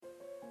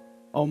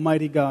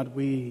Almighty God,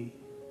 we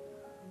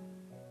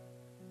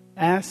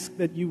ask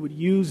that you would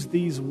use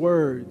these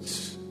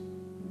words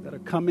that are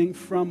coming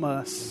from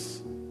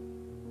us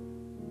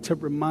to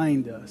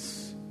remind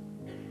us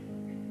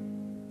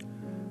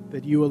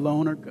that you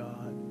alone are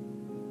God,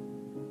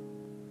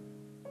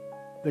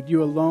 that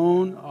you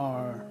alone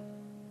are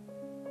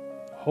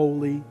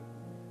holy,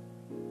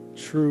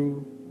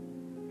 true,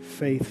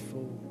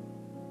 faithful,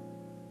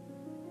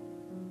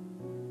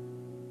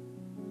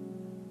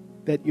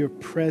 that you're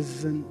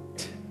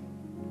present,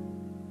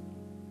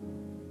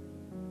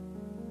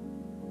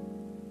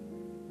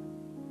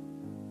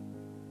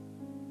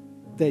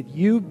 that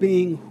you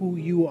being who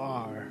you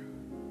are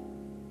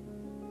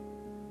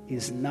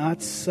is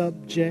not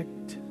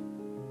subject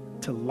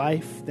to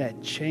life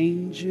that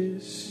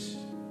changes,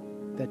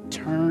 that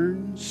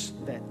turns,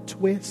 that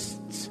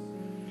twists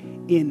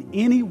in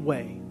any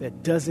way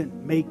that doesn't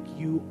make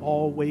you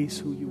always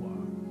who you are.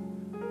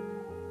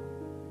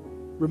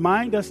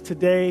 Remind us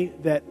today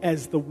that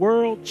as the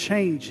world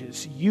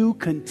changes, you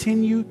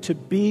continue to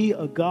be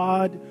a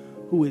God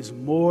who is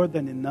more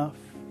than enough.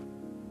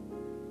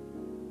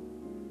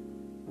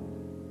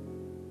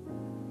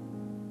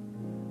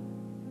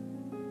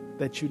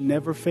 That you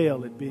never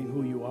fail at being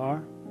who you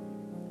are.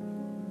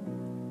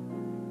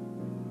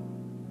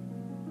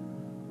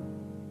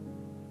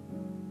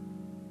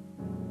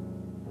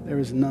 There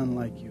is none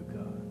like you,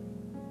 God.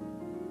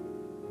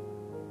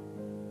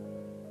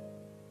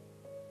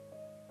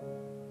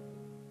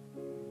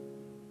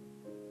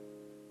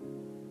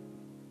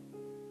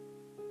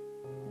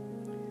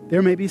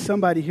 There may be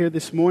somebody here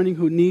this morning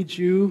who needs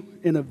you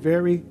in a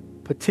very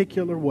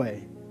particular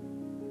way.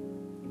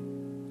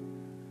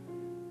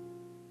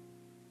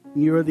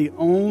 You're the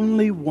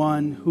only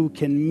one who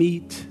can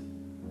meet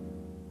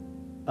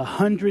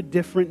 100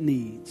 different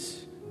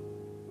needs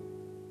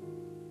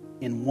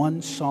in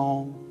one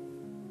song,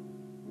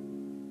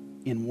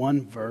 in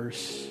one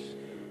verse,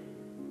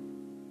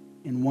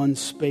 in one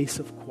space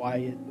of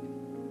quiet,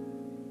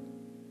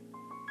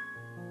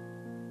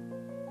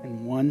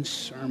 in one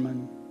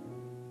sermon,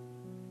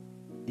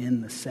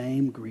 in the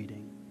same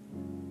greeting.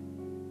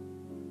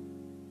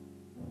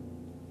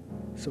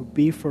 So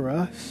be for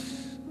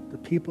us, the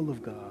people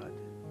of God,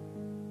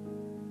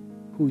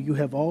 who you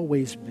have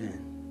always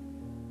been,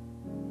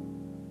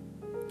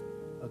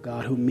 a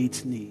God who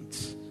meets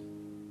needs,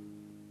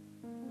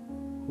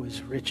 who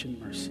is rich in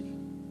mercy,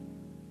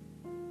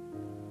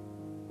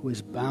 who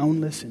is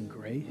boundless in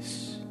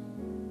grace,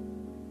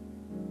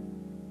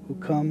 who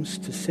comes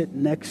to sit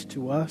next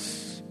to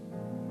us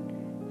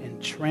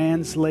and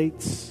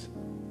translates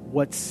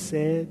what's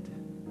said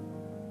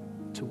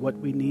to what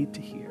we need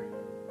to hear.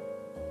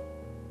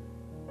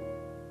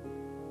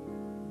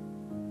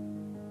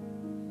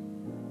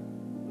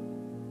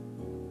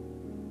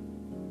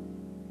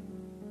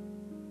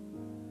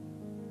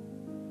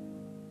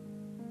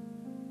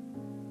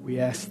 We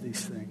ask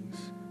these things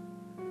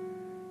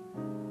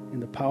in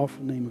the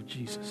powerful name of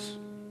Jesus.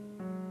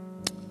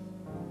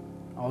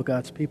 All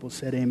God's people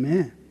said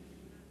amen.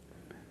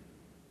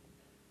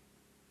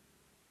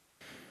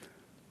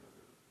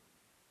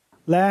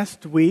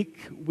 Last week,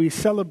 we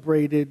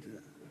celebrated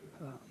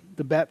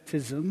the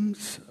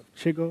baptisms of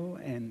Chigo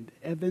and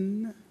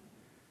Evan.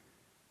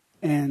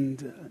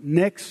 And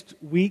next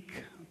week,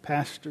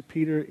 Pastor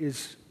Peter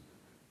is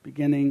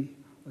beginning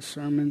a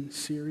sermon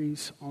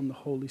series on the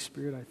Holy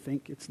Spirit. I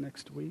think it's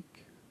next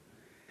week.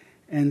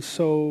 And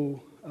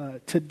so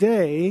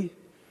today,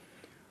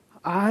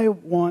 I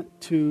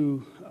want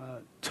to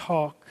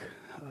talk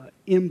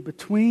in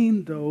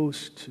between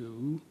those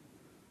two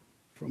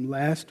from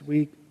last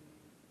week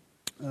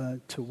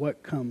to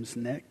what comes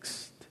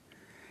next,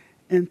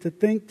 and to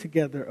think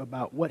together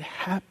about what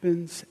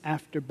happens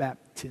after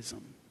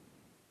baptism.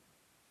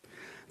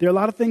 There are a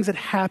lot of things that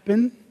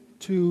happen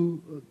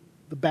to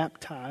the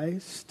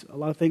baptized, a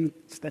lot of things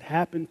that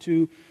happen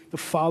to the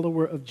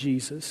follower of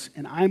Jesus,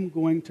 and I'm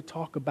going to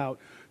talk about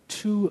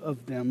two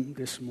of them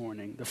this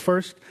morning. The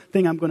first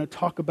thing I'm going to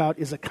talk about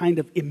is a kind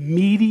of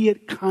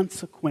immediate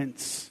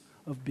consequence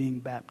of being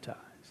baptized.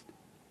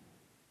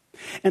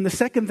 And the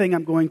second thing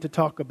I'm going to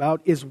talk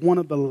about is one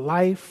of the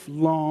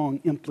lifelong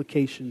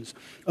implications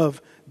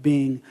of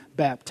being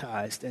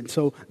baptized. And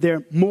so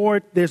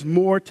there's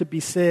more to be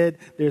said.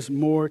 There's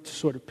more to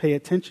sort of pay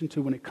attention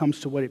to when it comes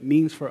to what it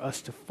means for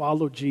us to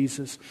follow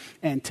Jesus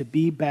and to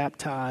be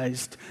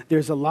baptized.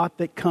 There's a lot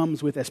that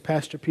comes with, as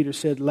Pastor Peter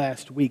said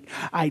last week,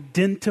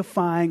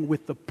 identifying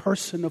with the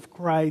person of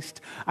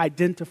Christ,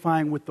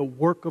 identifying with the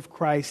work of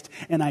Christ,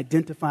 and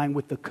identifying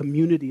with the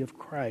community of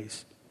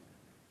Christ.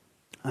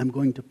 I'm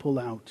going to pull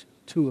out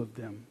two of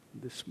them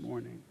this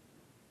morning.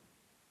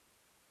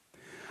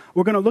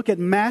 We're going to look at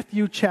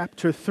Matthew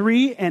chapter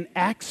 3 and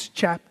Acts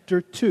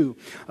chapter 2.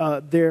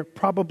 There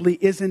probably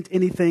isn't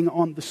anything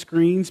on the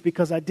screens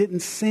because I didn't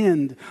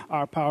send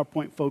our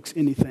PowerPoint folks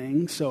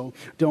anything, so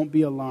don't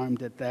be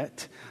alarmed at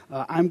that.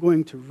 I'm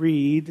going to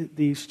read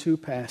these two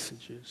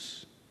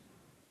passages.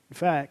 In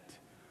fact,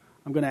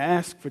 I'm going to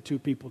ask for two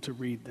people to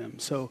read them.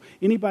 So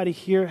anybody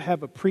here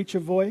have a preacher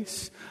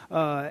voice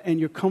and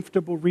you're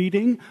comfortable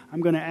reading?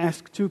 I'm going to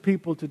ask two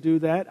people to do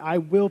that. I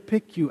will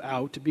pick you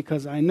out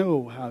because I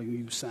know how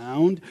you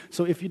sound.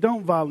 So if you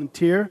don't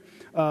volunteer,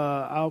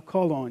 I'll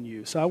call on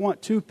you. So I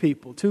want two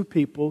people.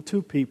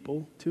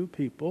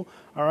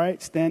 All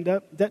right, stand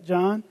up. Is that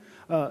John?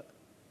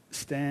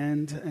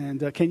 Stand.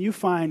 And can you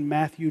find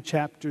Matthew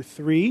chapter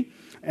 3?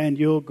 And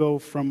you'll go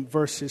from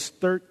verses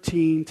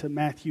 13 to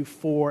Matthew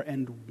 4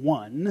 and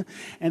 1.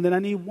 And then I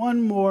need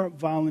one more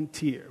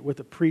volunteer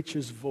with a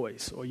preacher's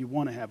voice, or you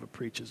want to have a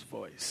preacher's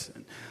voice.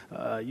 And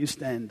you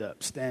stand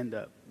up.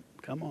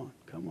 Come on.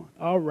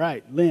 All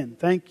right, Lynn,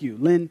 thank you.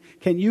 Lynn,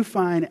 can you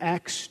find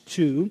Acts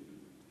 2?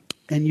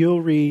 And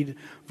you'll read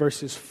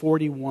verses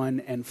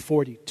 41 and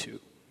 42.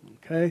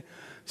 Okay?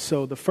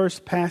 So the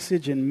first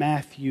passage in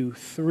Matthew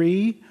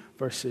 3,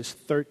 verses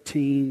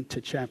 13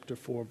 to chapter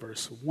 4,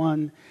 verse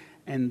 1.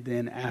 And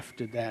then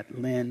after that,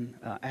 Lynn,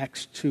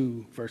 Acts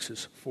 2,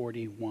 verses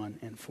 41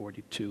 and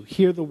 42.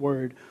 Hear the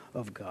word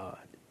of God.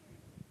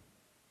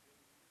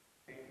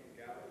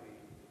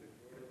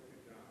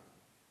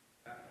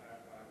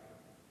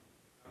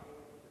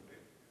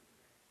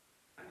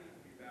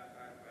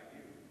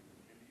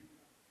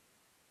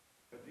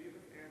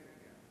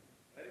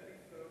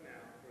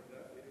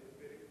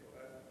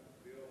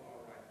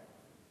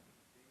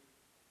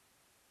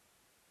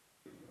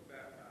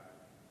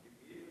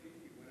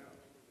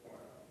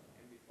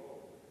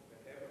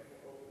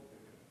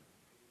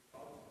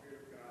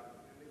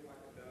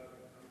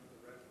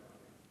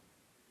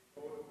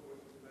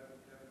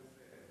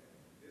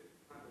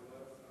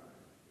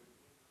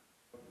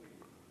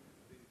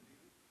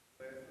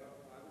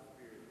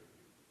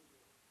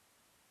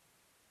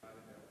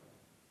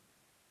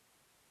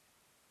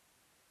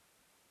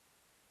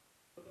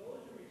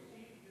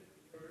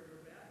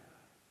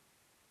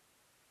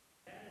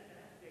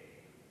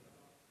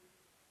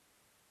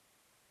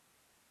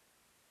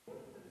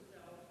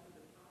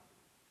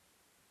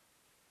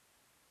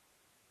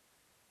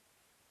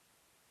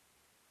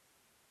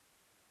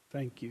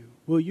 Thank you.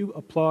 Will you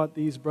applaud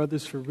these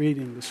brothers for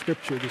reading the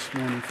scripture this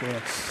morning for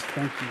us?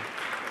 Thank you.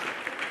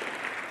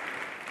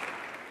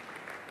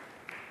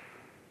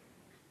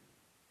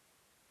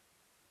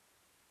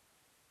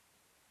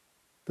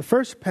 The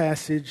first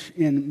passage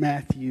in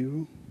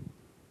Matthew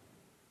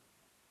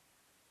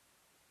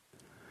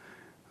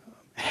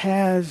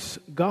has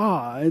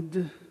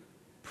God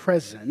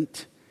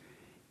present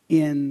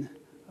in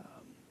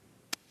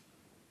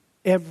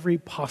every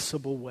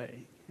possible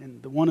way.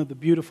 And one of the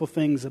beautiful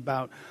things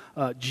about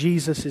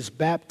Jesus'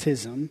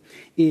 baptism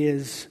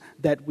is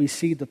that we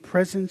see the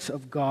presence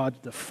of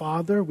God the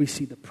Father, we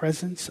see the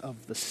presence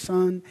of the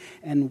Son,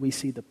 and we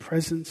see the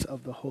presence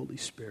of the Holy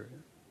Spirit.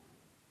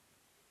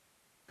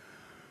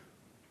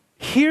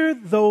 Hear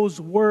those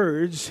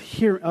words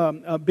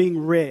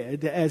being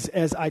read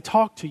as I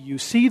talk to you.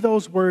 See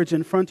those words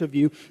in front of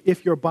you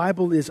if your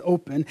Bible is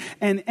open.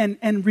 And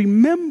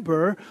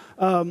remember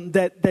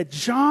that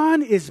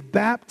John is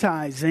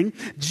baptizing.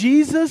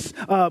 Jesus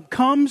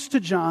comes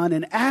to John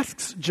and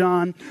asks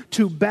John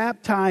to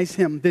baptize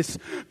him. This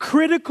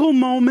critical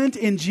moment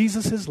in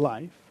Jesus'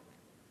 life.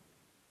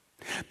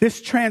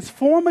 This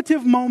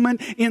transformative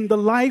moment in the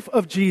life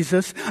of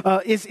Jesus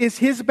is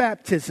his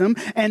baptism,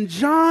 and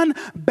John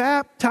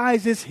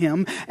baptizes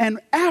him. And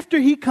after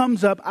he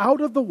comes up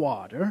out of the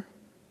water,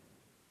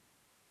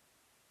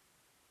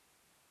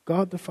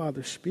 God the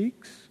Father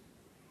speaks.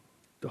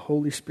 The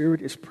Holy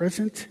Spirit is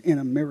present in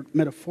a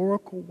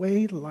metaphorical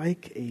way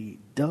like a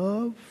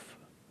dove.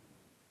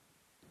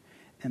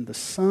 And the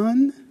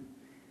Son,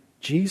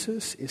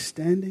 Jesus, is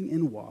standing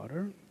in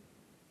water.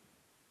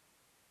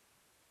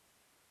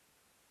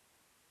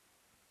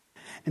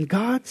 And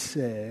God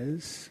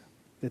says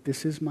that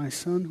this is my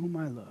Son whom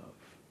I love.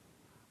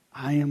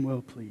 I am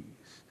well pleased.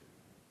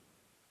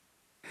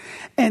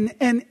 And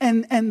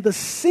the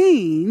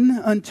scene,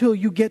 until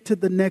you get to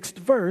the next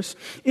verse,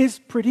 is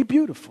pretty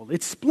beautiful.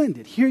 It's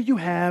splendid. Here you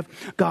have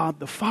God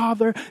the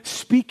Father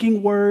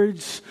speaking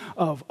words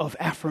of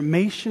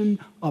affirmation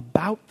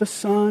about the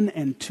Son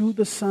and to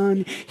the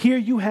Son. Here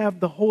you have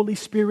the Holy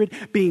Spirit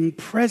being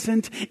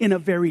present in a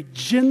very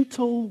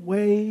gentle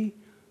way,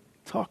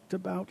 talked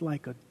about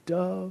like a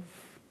dove.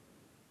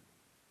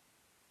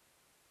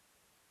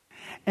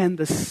 And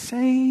the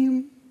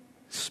same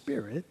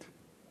Spirit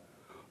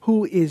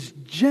who is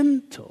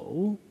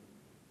gentle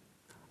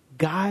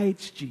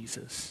guides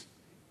Jesus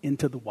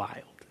into the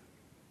wild.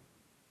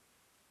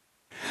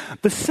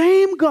 The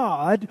same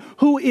God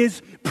who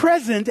is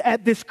present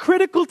at this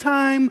critical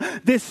time,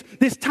 this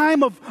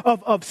time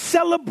of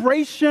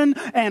celebration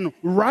and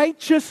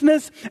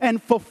righteousness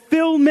and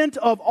fulfillment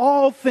of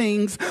all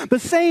things, the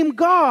same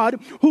God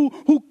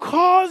who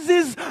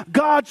causes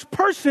God's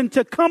person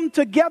to come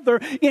together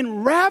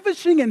in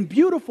ravishing and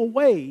beautiful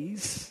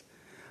ways,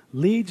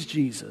 leads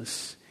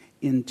Jesus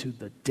into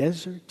the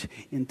desert,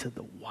 into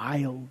the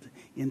wild,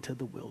 into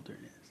the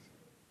wilderness.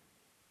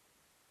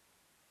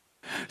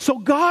 So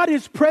God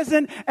is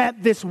present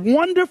at this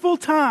wonderful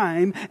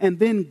time, and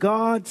then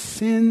God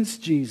sends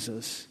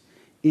Jesus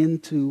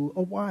into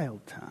a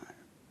wild time.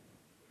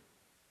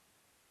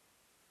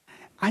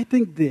 I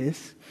think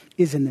this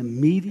is an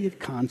immediate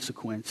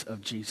consequence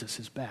of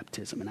Jesus'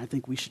 baptism, and I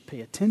think we should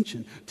pay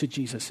attention to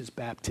Jesus'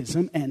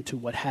 baptism and to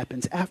what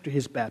happens after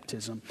his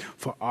baptism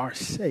for our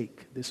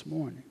sake this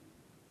morning.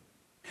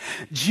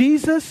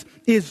 Jesus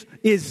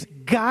is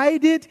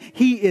guided,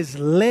 he is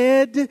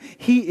led,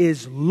 he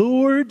is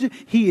lured,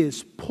 he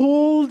is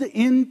pulled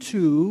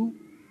into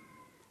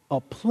a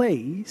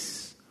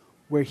place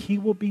where he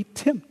will be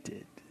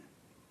tempted.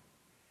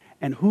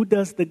 And who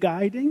does the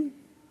guiding?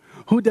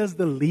 Who does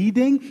the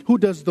leading? Who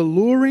does the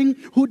luring?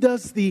 Who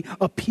does the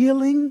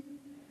appealing?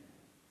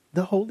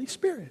 The Holy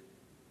Spirit.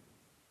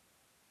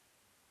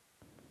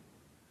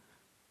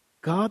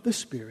 God the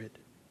Spirit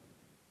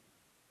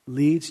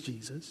leads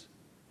Jesus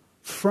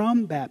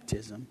from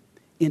baptism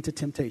into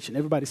temptation.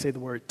 Everybody say the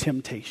word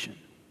temptation.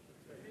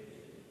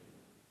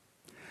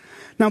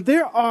 Now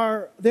there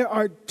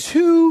are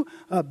two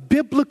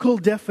biblical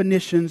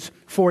definitions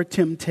for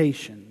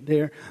temptation.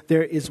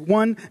 There is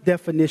one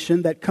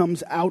definition that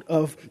comes out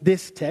of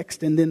this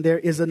text, and then there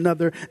is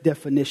another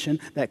definition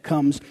that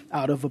comes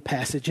out of a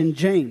passage in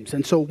James.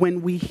 And so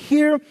when we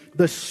hear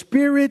the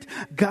Spirit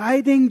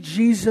guiding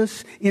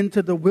Jesus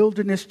into the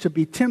wilderness to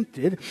be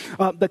tempted,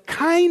 the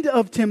kind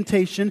of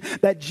temptation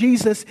that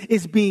Jesus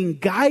is being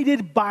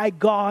guided by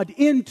God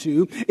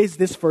into is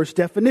this first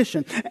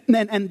definition.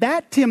 And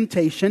that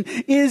temptation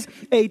is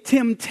a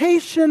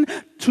temptation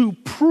to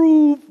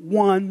prove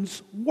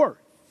one's worth.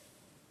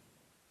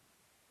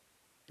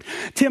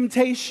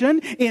 Temptation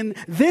in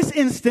this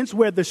instance,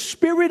 where the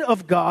Spirit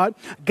of God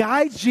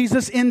guides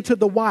Jesus into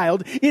the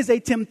wild, is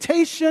a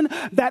temptation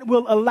that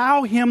will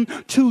allow him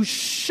to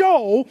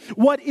show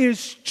what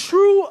is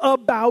true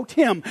about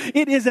him.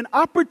 It is an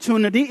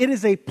opportunity, it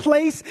is a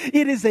place,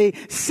 it is a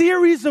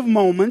series of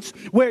moments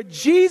where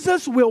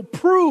Jesus will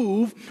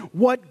prove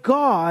what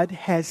God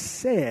has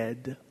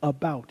said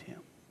about him.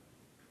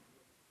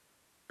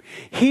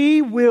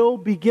 He will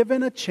be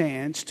given a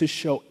chance to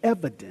show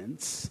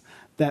evidence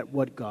that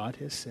what God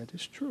has said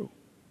is true.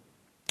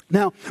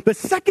 Now, the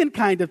second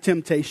kind of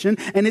temptation,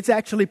 and it's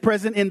actually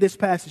present in this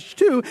passage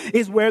too,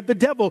 is where the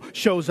devil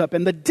shows up.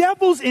 And the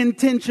devil's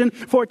intention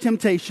for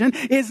temptation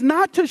is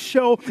not to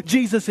show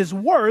Jesus'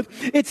 worth.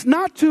 It's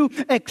not to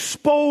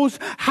expose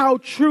how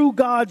true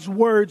God's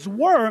words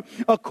were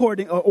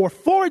according or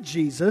for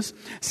Jesus.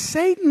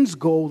 Satan's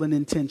goal and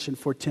intention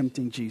for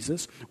tempting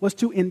Jesus was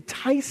to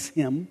entice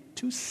him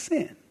to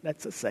sin.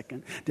 That's a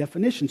second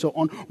definition. So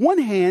on one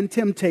hand,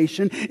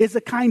 temptation is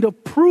a kind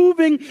of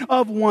proving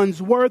of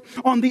one's worth.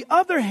 On the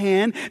other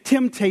hand,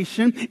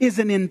 temptation is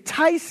an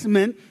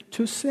enticement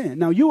to sin.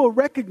 Now, you will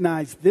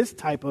recognize this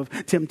type of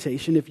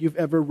temptation if you've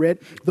ever read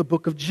the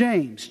book of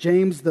James.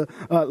 James, the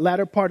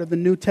latter part of the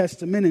New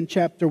Testament, in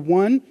chapter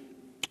 1,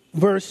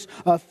 verse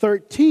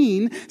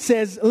 13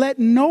 says, "Let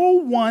no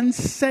one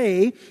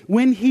say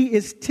when he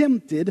is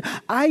tempted,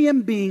 I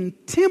am being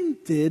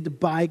tempted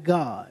by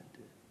God.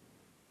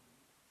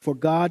 For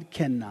God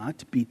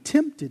cannot be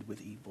tempted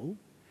with evil,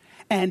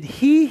 and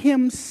he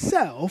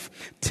himself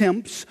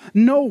tempts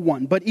no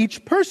one. But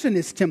each person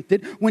is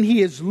tempted when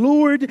he is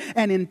lured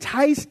and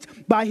enticed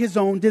by his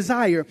own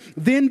desire.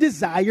 Then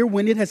desire,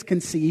 when it has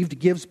conceived,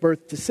 gives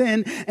birth to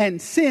sin.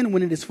 And sin,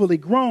 when it is fully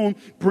grown,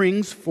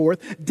 brings forth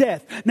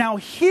death." Now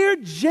here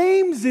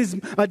James's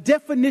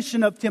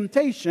definition of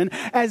temptation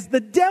as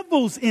the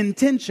devil's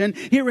intention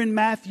here in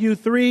Matthew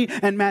 3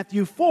 and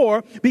Matthew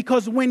 4.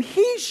 Because when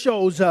he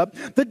shows up,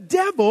 the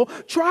devil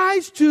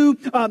tries to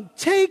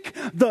take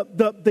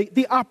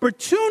the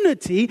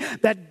opportunity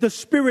that the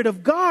Spirit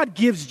of God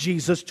gives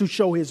Jesus to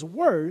show his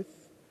worth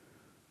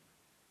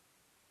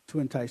to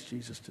entice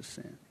Jesus to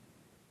sin.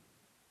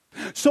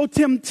 So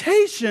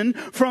temptation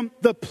from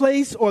the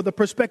place or the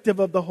perspective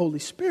of the Holy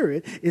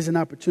Spirit is an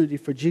opportunity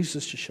for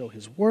Jesus to show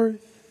his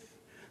worth,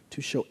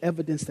 to show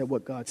evidence that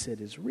what God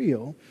said is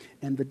real.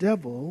 And the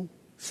devil,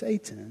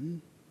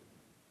 Satan,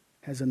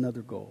 has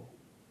another goal.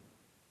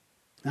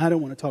 Now, I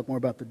don't want to talk more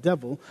about the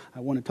devil. I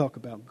want to talk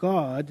about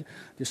God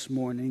this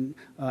morning.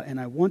 And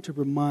I want to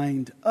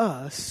remind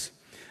us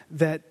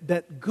that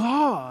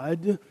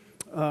God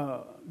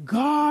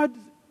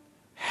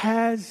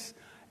has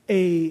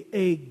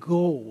a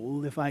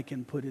goal, if I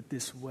can put it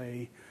this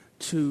way,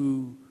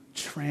 to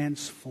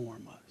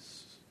transform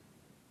us.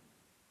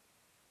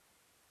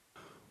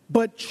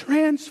 But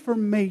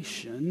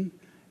transformation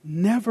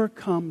never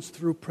comes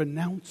through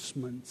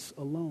pronouncements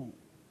alone.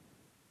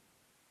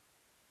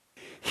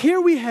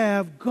 Here we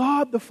have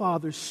God the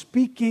Father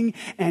speaking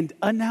and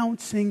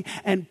announcing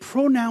and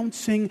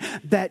pronouncing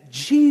that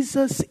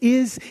Jesus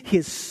is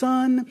his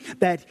Son,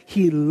 that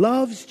he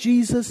loves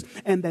Jesus,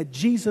 and that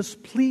Jesus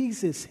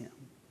pleases him.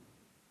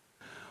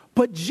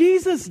 But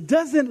Jesus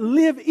doesn't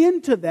live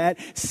into that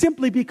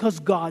simply because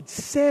God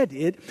said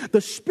it.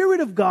 The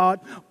Spirit of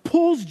God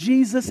pulls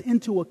Jesus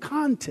into a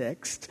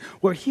context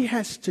where he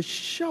has to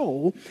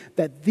show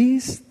that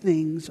these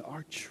things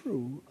are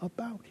true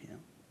about him.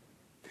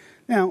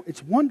 Now,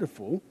 it's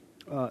wonderful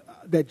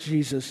that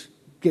Jesus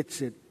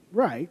gets it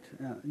right.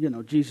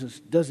 Jesus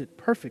does it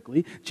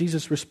perfectly.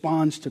 Jesus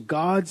responds to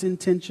God's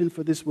intention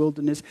for this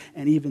wilderness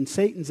and even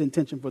Satan's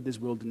intention for this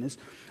wilderness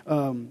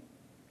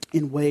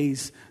in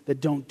ways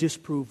that don't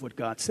disprove what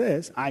God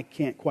says. I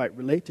can't quite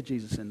relate to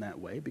Jesus in that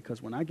way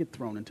because when I get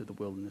thrown into the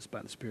wilderness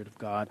by the Spirit of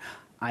God,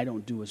 I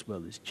don't do as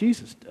well as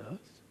Jesus does.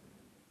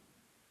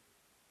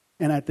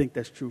 And I think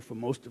that's true for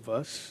most of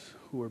us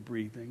who are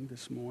breathing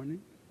this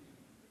morning.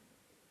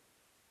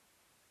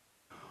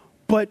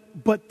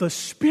 But the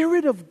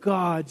Spirit of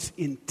God's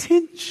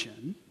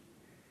intention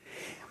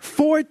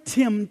for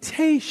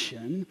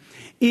temptation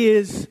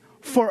is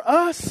for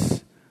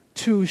us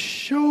to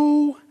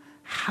show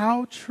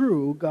how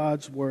true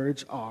God's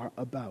words are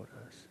about us.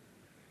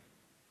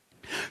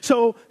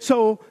 So,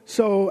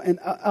 and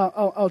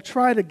I'll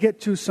try to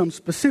get to some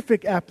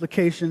specific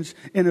applications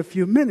in a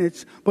few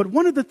minutes, but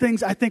one of the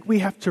things I think we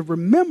have to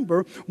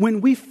remember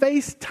when we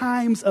face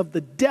times of the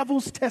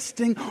devil's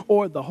testing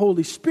or the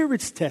Holy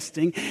Spirit's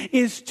testing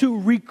is to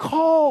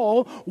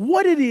recall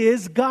what it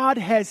is God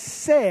has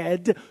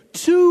said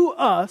to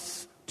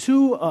us,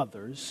 to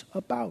others,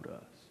 about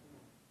us.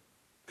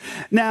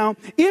 Now,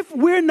 if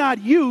we're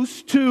not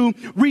used to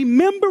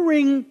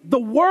remembering the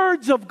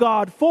words of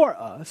God for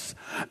us,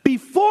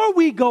 before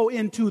we go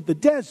into the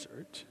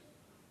desert,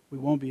 we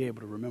won't be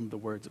able to remember the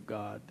words of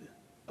God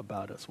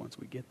about us once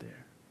we get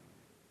there.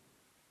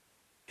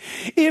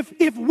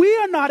 If we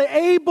are not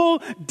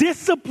able,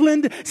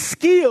 disciplined,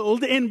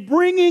 skilled in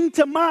bringing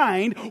to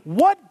mind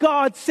what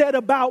God said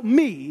about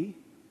me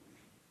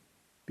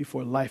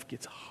before life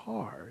gets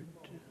hard,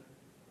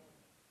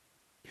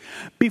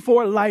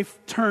 before life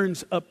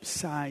turns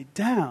upside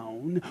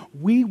down,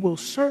 we will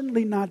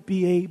certainly not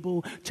be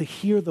able to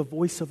hear the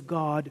voice of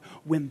God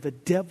when the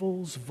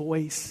devil's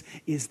voice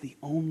is the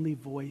only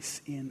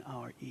voice in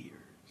our ears.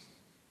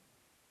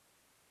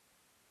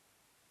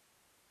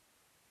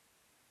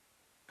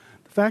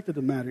 The fact of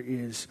the matter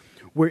is,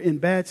 we're in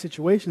bad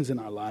situations in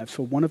our lives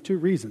for one of two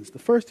reasons. The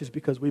first is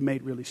because we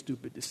made really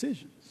stupid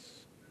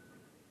decisions.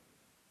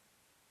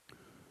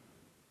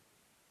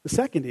 The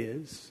second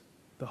is,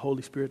 the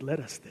Holy Spirit led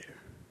us there.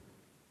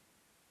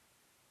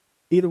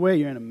 Either way,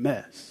 you're in a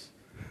mess.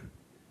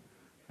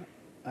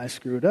 I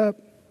screwed up.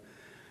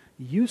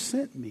 You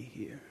sent me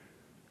here.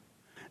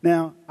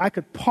 Now, I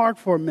could park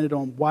for a minute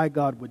on why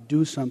God would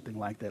do something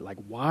like that, like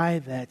why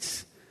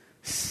that's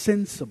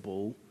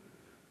sensible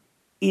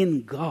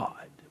in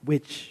God,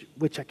 which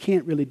I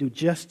can't really do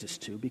justice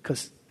to,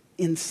 because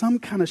in some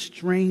kind of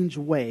strange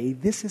way,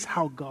 this is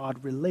how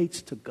God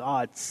relates to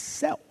God's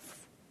self.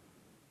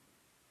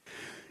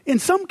 In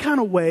some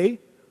kind of way,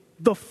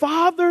 the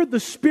Father,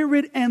 the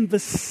Spirit, and the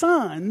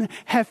Son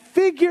have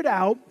figured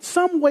out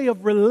some way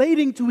of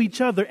relating to each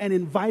other and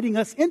inviting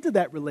us into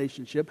that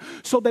relationship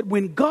so that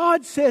when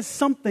God says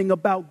something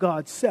about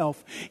God's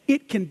self,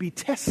 it can be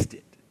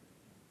tested.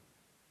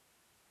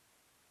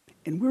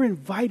 And we're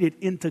invited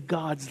into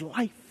God's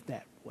life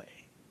that way.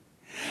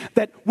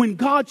 That when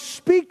God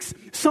speaks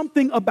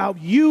something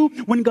about you,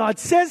 when God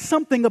says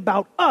something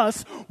about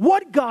us,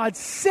 what God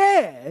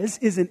says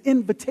is an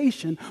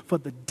invitation for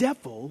the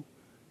devil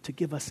to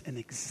give us an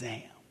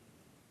exam.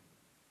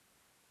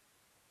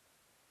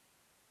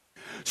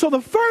 So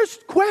the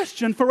first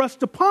question for us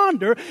to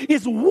ponder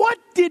is, what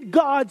did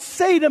God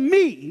say to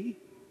me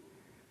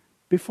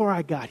before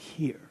I got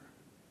here?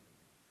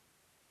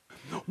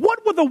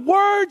 What were the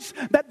words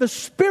that the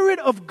Spirit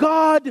of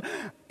God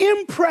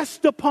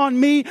impressed upon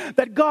me,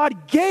 that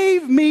God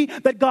gave me,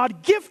 that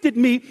God gifted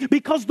me?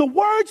 Because the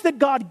words that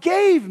God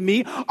gave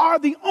me are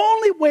the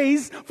only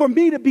ways for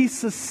me to be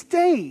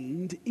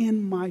sustained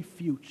in my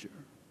future.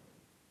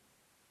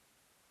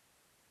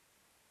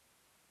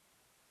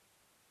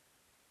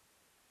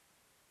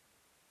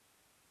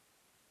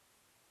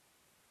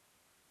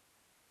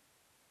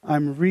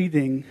 I'm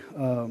reading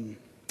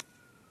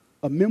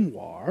a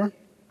memoir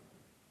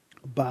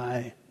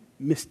by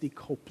Misty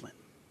Copeland.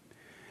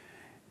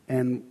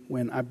 And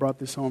when I brought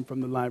this home from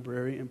the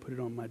library and put it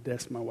on my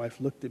desk, my wife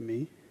looked at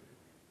me.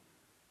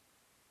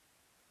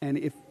 And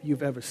if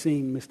you've ever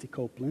seen Misty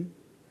Copeland,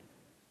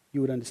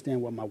 you would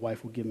understand why my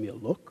wife would give me a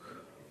look.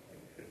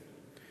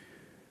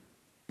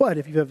 But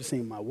if you've ever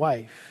seen my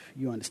wife,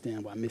 you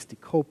understand why Misty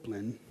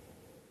Copeland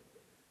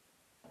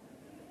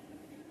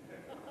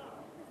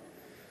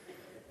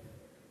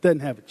doesn't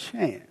have a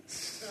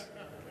chance.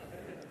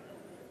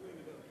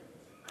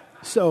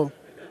 So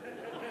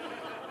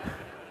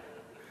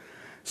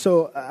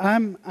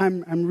I'm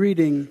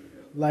reading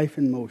Life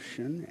in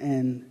Motion,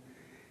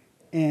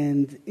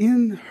 and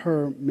in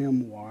her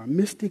memoir,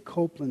 Misty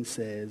Copeland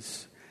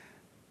says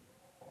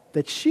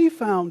that she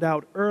found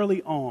out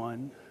early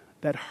on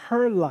that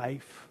her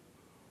life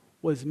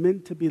was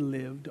meant to be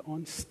lived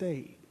on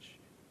stage.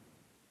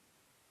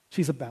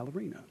 She's a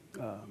ballerina.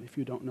 If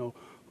you don't know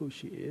who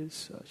she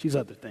is, she's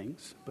other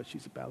things, but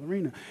she's a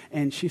ballerina.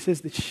 And she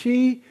says that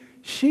she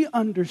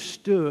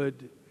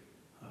understood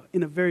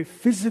in a very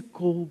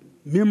physical,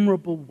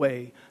 memorable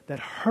way that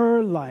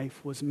her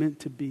life was meant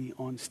to be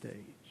on stage.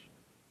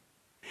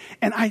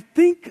 And I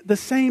think the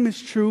same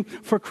is true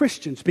for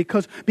Christians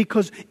because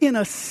in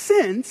a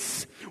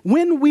sense,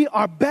 when we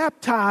are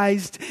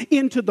baptized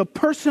into the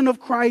person of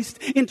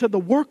Christ, into the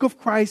work of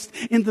Christ,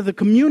 into the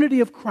community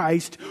of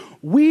Christ,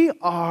 we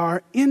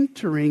are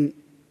entering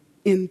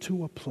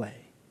into a play,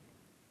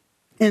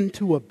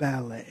 into a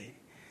ballet,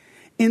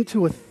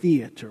 into a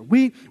theater.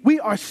 We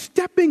are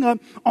stepping up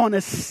on a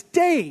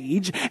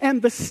stage,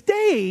 and the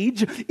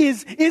stage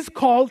is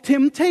called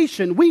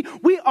temptation.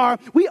 We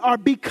are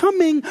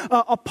becoming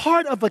a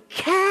part of a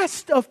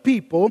cast of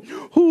people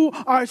who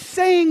are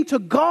saying to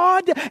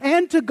God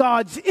and to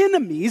God's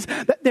enemies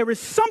that there is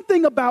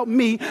something about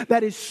me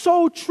that is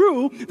so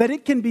true that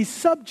it can be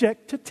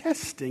subject to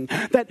testing.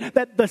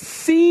 That the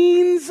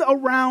scenes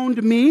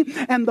around me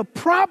and the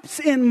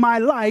props in my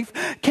life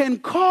can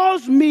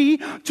cause me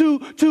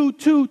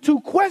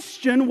to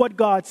question what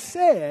God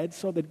said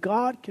so that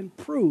God can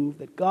prove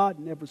that God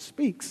never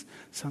speaks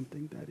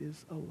something that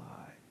is a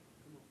lie.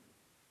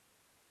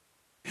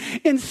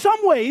 In some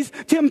ways,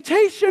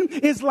 temptation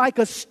is like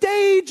a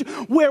stage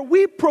where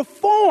we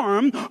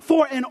perform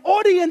for an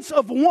audience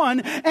of one,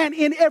 and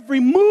in every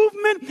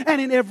movement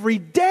and in every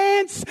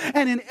dance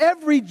and in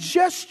every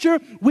gesture,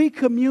 we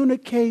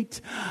communicate,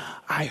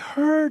 I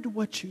heard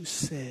what you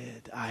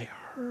said. I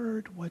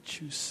heard what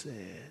you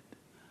said.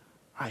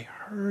 I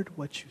heard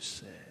what you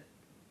said.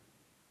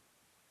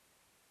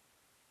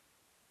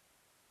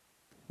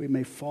 We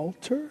may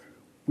falter,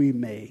 we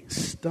may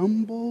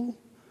stumble,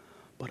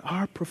 but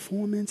our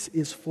performance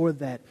is for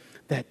that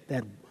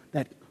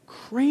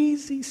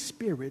crazy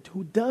spirit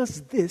who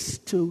does this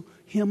to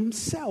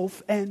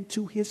himself and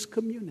to his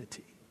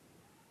community.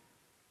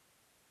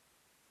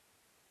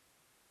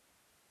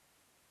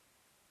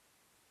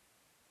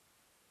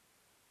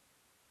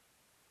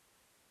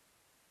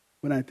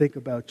 When I think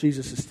about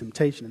Jesus'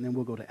 temptation, and then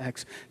we'll go to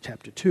Acts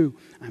chapter 2,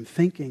 I'm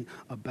thinking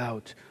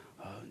about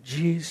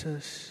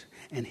Jesus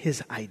and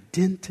his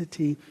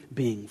identity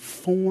being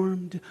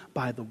formed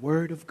by the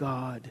Word of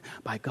God,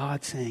 by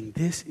God saying,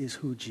 this is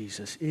who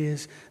Jesus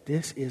is,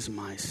 this is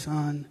my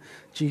Son.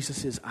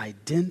 Jesus'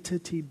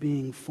 identity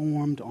being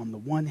formed on the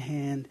one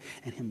hand,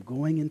 and him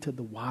going into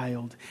the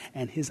wild,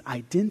 and his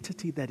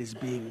identity that is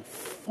being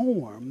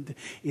formed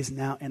is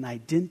now an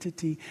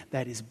identity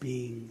that is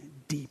being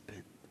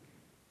deepened.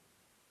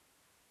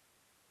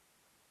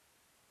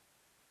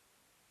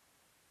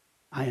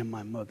 I am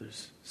my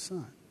mother's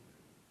son.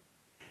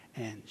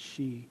 And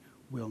she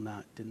will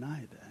not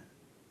deny that.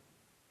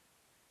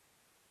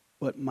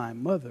 But my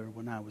mother,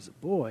 when I was a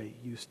boy,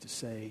 used to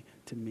say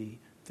to me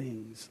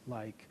things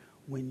like,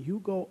 when you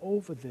go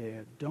over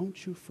there,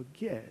 don't you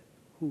forget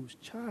whose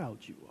child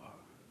you are.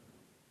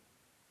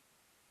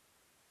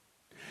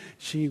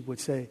 She would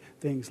say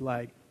things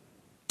like,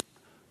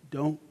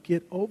 don't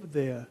get over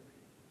there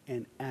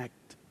and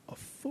act a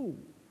fool.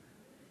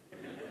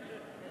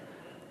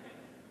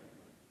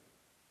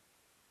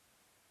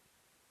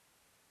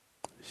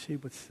 She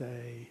would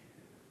say,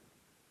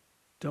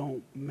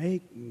 don't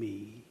make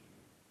me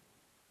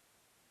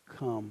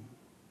come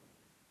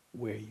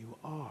where you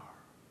are.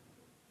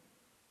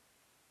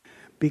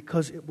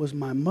 Because it was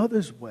my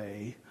mother's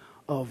way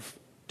of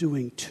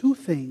doing two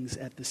things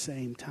at the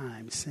same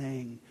time,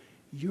 saying,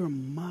 you're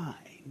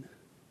mine,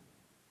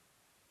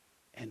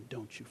 and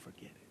don't you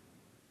forget it.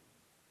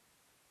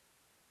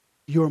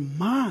 Your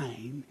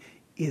mine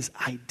is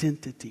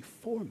identity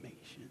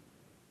formation.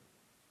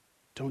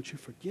 Don't you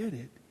forget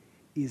it.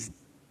 Is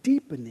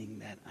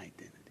deepening that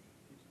identity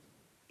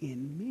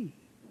in me.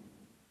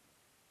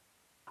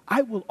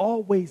 I will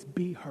always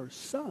be her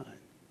son.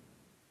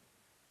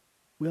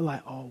 Will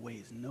I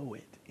always know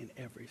it in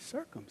every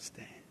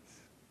circumstance,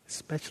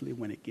 especially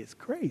when it gets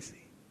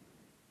crazy?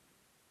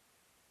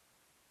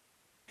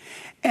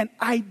 An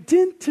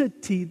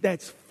identity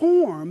that's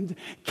formed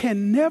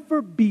can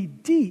never be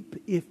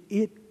deep if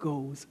it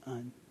goes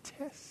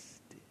untested.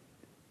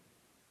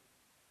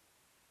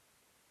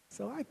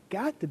 So I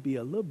got to be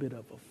a little bit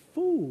of a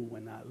fool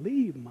when I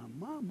leave my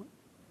mama.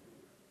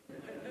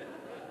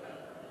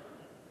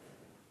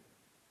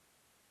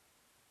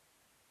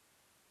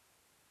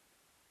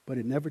 But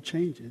it never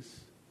changes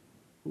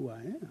who I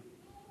am.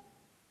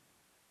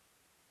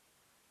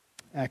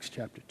 Acts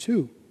chapter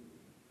 2.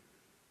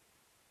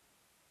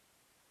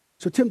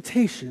 So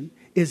temptation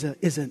is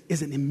an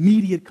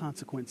immediate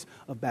consequence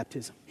of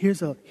baptism.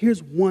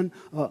 Here's one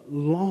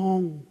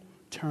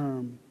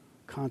long-term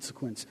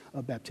consequence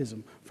of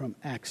baptism from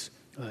Acts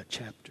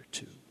chapter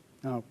 2.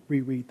 Now I'll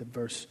reread the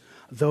verse.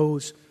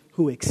 Those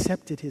who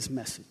accepted his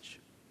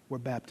message were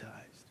baptized.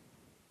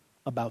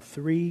 About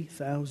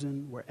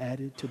 3,000 were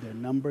added to their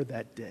number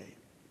that day.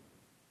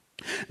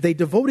 They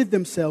devoted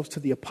themselves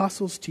to the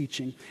apostles'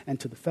 teaching and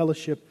to the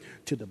fellowship,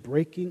 to the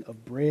breaking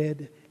of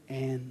bread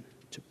and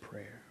to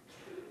prayer.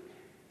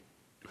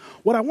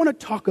 What I want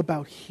to talk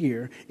about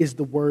here is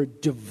the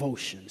word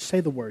devotion. Say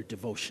the word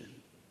devotion.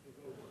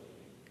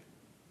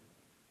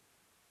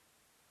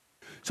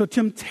 So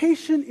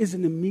temptation is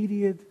an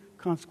immediate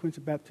consequence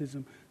of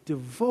baptism.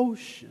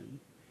 Devotion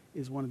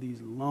is one of these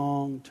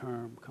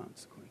long-term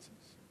consequences.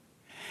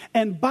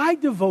 And by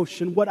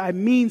devotion, what I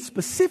mean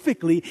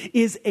specifically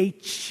is a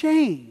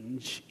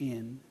change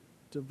in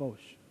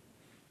devotion.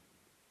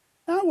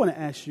 Now, I want to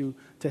ask you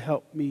to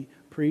help me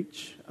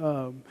preach.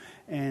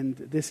 And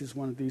this is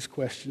one of these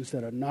questions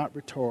that are not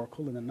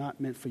rhetorical and are not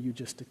meant for you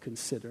just to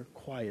consider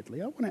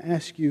quietly. I want to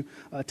ask you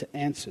to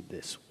answer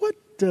this. What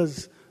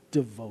does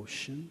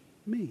devotion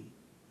mean?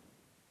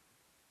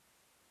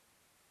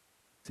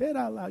 Say it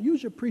out loud.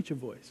 Use your preacher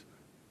voice.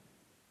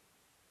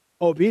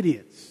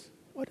 Obedience.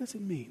 What does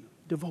it mean?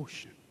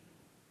 Devotion.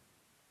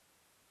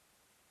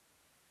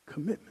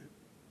 Commitment.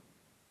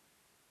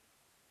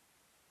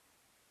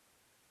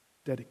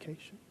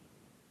 Dedication.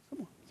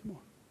 Some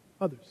more.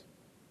 Others.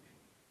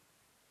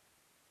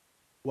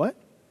 What?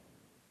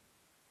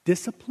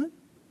 Discipline.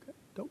 Okay.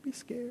 Don't be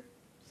scared.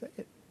 Say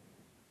it.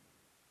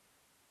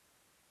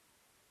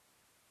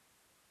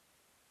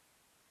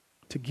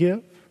 To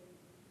give.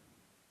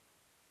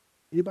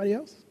 Anybody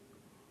else?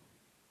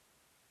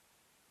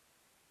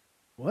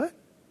 What?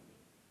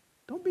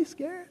 Don't be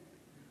scared.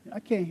 I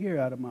can't hear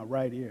out of my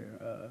right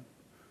ear.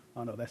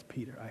 Oh, no, that's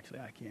Peter. Actually,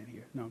 I can't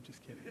hear. No, I'm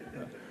just kidding.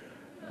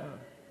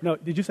 No,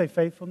 did you say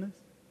faithfulness?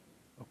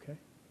 Okay.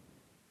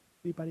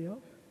 Anybody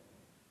else?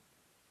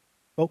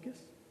 Focus?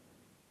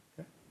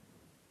 Okay.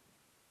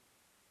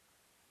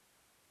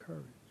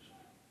 Courage.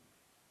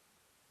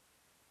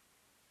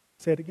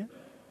 Say it again.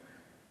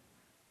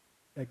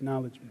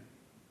 Acknowledgement.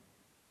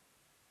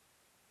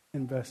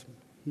 Investment.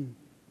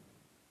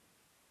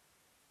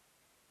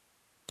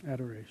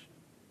 Adoration.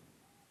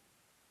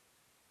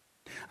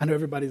 I know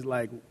everybody's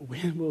like,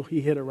 when will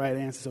he hit a right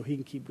answer so he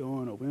can keep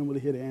going? Or when will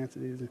he hit an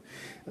answer?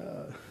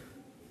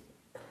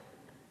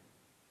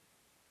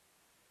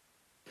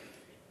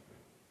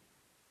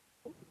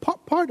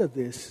 Part of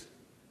this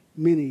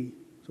mini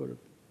sort of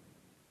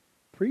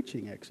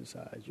preaching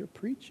exercise, your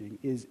preaching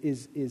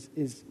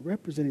is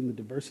representing the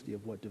diversity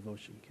of what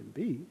devotion can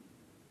be.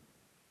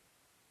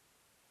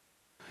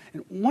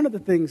 And one of the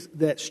things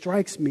that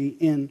strikes me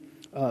in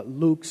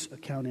Luke's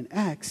account in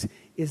Acts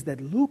is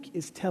that Luke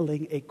is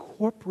telling a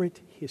corporate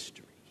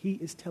history. He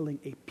is telling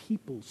a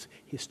people's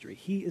history.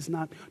 He is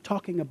not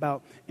talking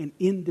about an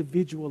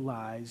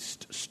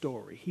individualized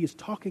story. He is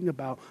talking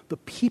about the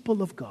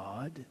people of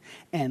God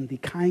and the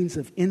kinds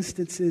of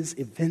instances,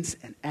 events,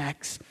 and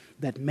acts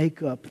that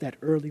make up that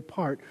early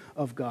part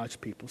of God's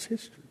people's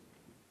history.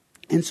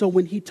 And so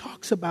when he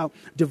talks about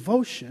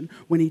devotion,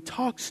 when he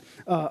talks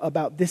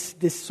about this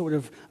sort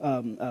of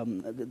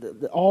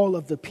all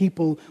of the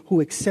people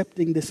who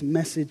accepting this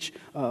message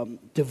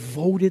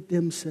devoted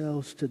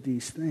themselves to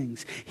these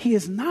things, he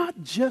is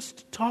not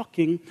just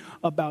talking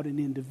about an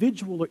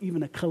individual or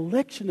even a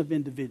collection of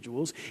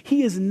individuals.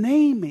 He is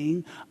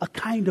naming a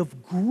kind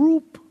of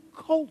group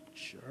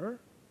culture,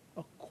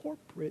 a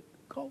corporate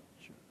culture.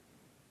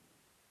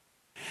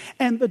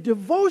 And the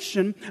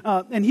devotion,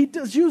 and he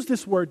does use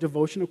this word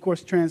devotion. Of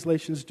course,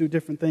 translations do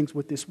different things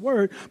with this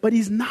word. But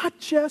he's not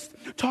just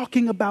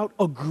talking about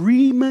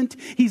agreement.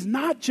 He's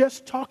not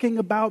just talking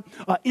about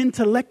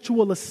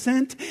intellectual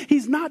assent.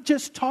 He's not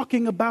just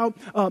talking about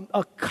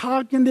a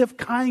cognitive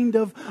kind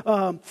of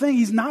thing.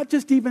 He's not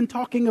just even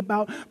talking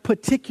about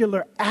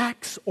particular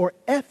acts or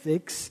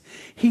ethics.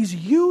 He's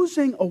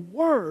using a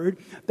word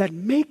that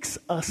makes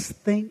us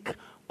think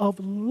of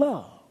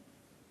love.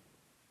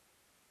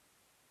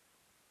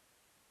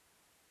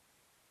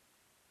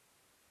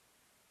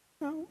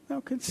 Now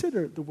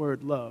consider the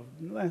word love.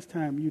 The last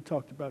time you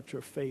talked about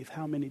your faith,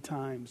 how many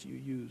times you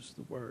used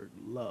the word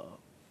love?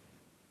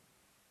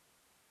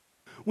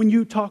 When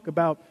you talk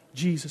about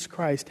Jesus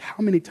Christ, how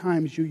many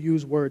times you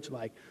use words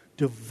like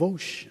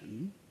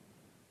devotion?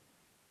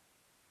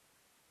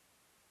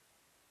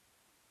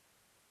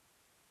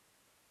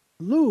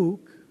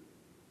 Luke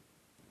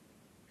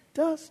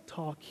does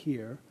talk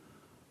here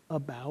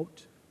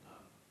about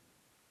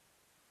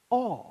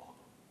awe.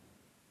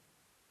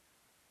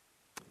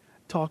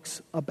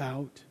 Talks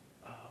about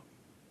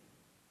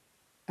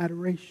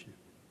adoration.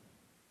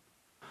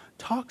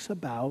 Talks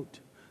about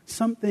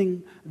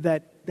something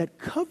that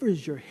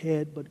covers your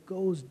head but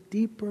goes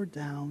deeper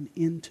down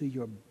into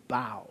your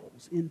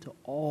bowels, into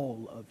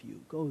all of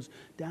you, goes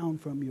down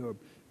from your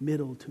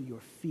middle to your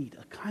feet.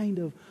 A kind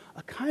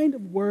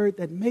of word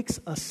that makes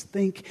us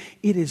think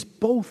it is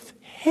both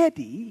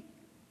heady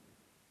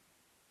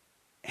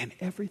and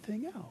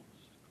everything else.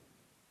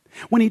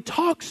 When he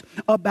talks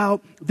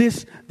about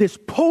this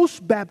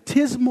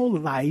post-baptismal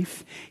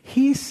life,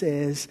 he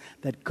says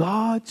that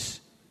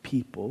God's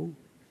people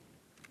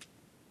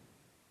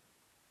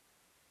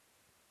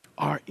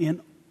are in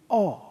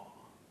awe.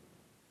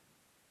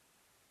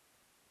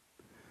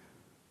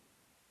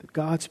 That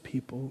God's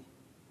people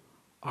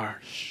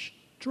are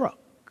struck.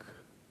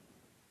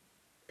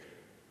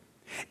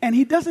 And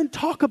he doesn't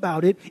talk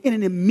about it in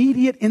an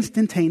immediate,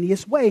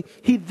 instantaneous way.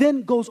 He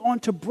then goes on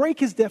to break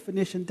his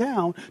definition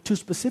down to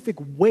specific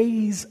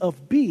ways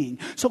of being.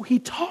 So he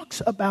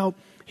talks about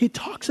he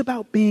talks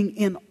about being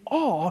in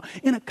awe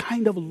in a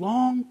kind of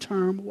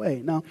long-term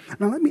way. Now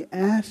let me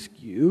ask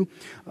you,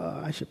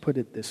 I should put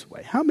it this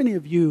way. How many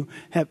of you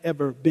have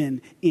ever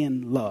been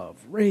in love?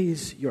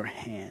 Raise your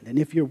hand. And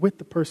if you're with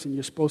the person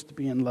you're supposed to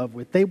be in love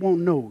with, they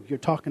won't know you're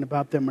talking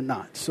about them or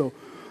not. So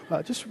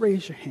just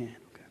raise your hand.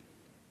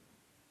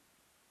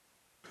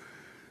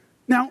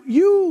 Now,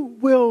 you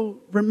will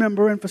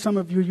remember, and for some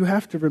of you, you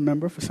have to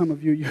remember. For some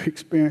of you, you're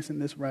experiencing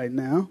this right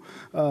now.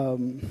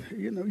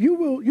 You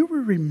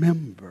will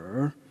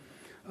remember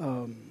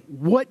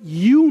what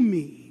you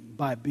mean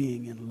by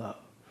being in love.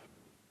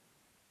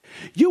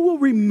 You will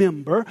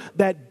remember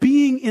that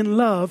being in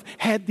love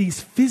had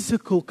these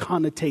physical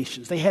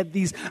connotations. They had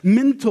these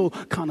mental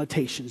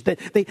connotations. That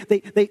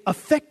they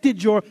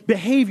affected your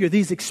behavior,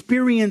 these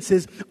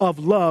experiences of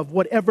love,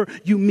 whatever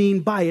you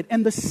mean by it.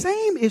 And the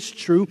same is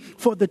true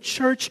for the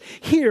church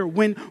here.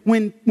 When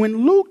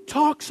Luke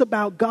talks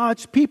about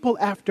God's people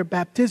after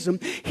baptism,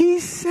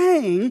 he's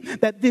saying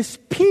that this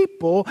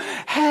people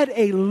had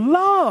a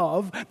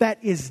love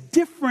that is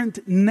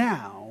different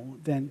now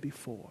than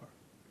before.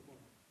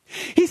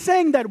 He's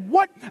saying that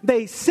what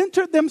they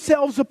centered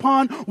themselves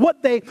upon,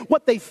 what they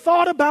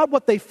thought about,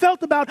 what they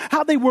felt about,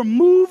 how they were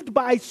moved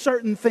by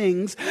certain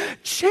things,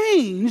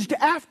 changed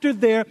after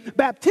their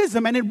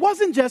baptism. And it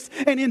wasn't just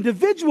an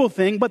individual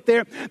thing, but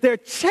their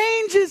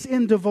changes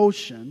in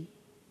devotion,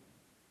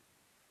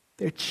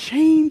 their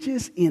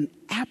changes in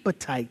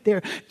appetite, their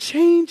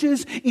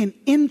changes in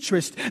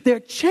interest, their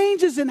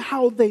changes in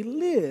how they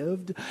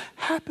lived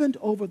happened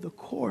over the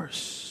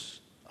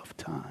course of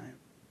time.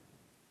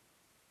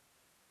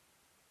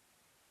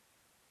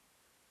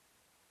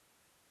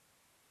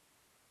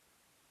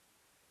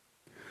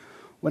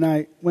 When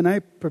I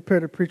prepare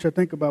to preach, I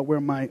think about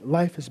where my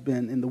life has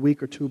been in the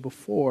week or two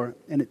before,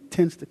 and it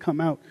tends to come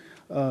out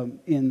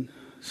in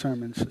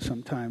sermons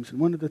sometimes. And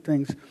one of the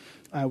things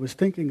I was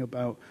thinking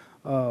about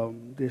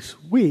this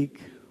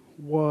week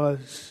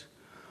was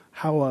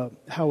how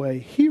a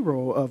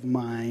hero of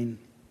mine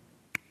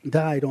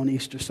died on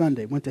Easter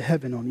Sunday, went to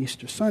heaven on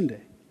Easter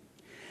Sunday.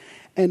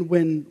 And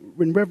when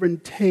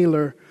Reverend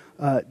Taylor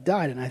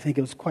died, and I think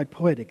it was quite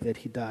poetic that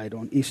he died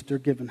on Easter,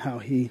 given how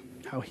he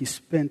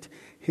spent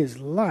his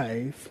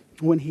life.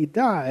 When he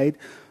died,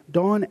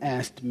 Dawn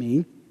asked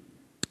me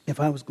if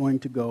I was going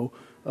to go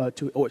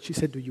or she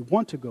said, "Do you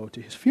want to go to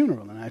his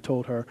funeral?" And I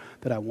told her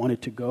that I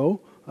wanted to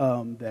go,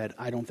 that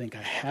I don't think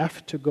I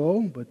have to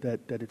go, but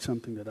that it's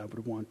something that I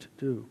would want to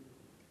do.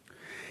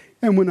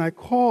 And when I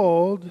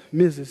called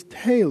Mrs.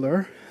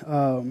 Taylor,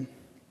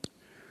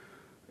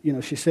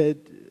 she said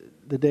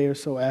the day or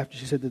so after,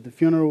 she said that the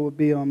funeral would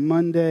be on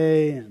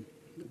Monday, and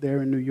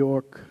they're in New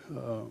York.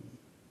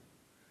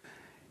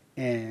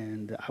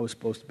 And I was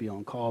supposed to be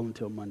on call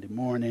until Monday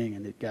morning,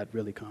 and it got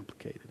really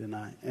complicated. And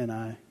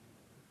I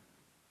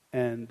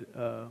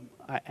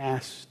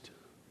asked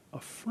a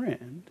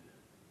friend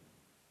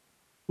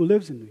who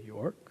lives in New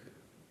York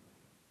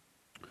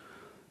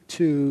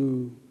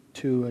to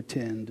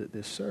attend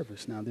this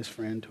service. Now, this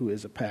friend, who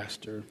is a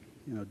pastor,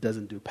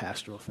 doesn't do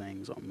pastoral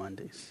things on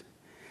Mondays.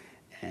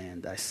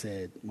 And I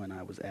said, when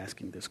I was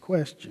asking this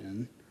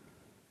question,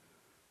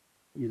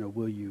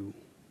 will you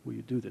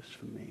do this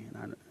for me?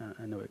 And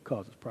I know it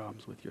causes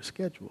problems with your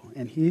schedule.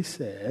 And he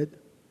said,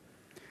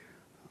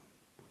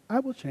 I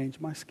will change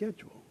my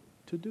schedule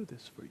to do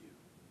this for you.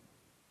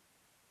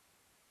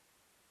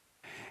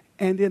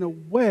 And in a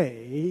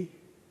way,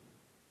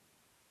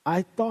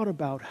 I thought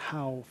about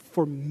how,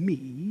 for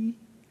me,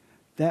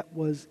 that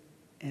was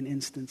an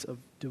instance of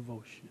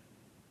devotion.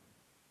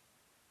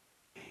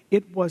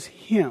 It was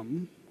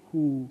him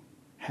who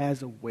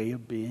has a way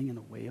of being and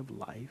a way of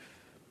life,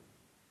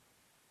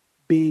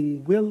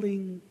 being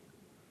willing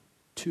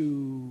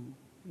to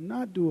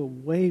not do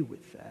away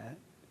with that,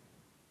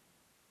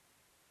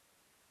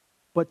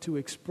 but to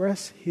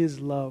express his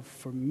love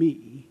for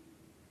me,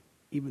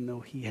 even though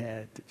he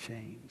had to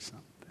change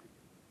something.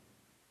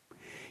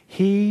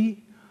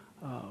 He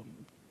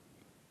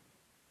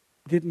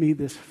did me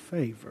this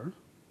favor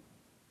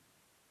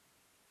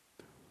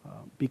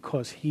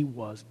because he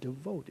was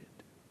devoted.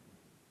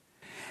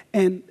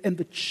 And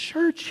the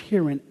church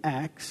here in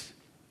Acts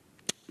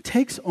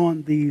takes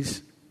on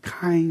these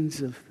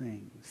kinds of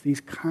things, these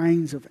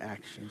kinds of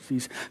actions,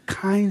 these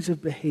kinds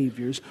of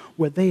behaviors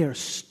where they are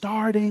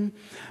starting,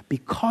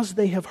 because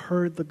they have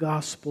heard the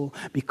gospel,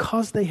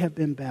 because they have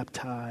been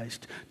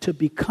baptized, to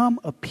become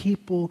a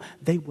people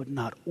they would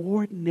not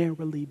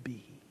ordinarily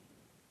be.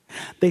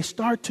 They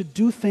start to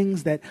do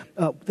things that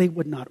they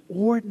would not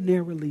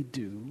ordinarily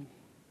do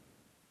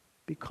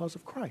because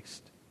of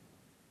Christ,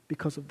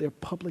 because of their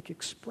public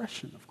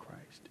expression of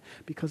Christ,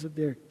 because of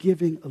their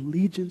giving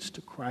allegiance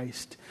to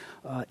Christ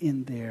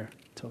in their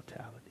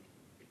totality.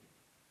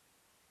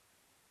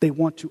 They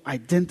want to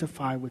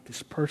identify with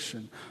this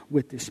person,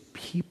 with this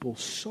people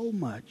so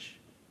much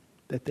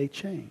that they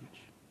change,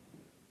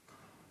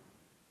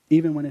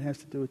 even when it has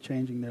to do with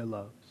changing their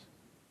loves.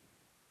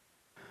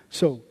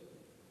 So,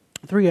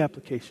 3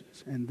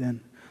 applications, and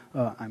then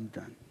I'm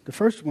done. The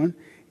first one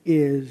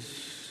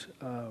is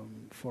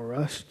for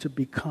us to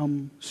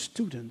become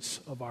students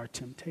of our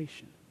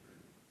temptation.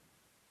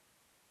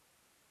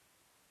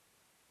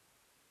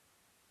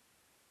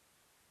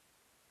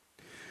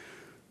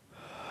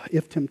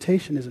 If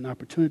temptation is an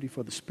opportunity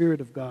for the Spirit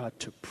of God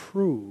to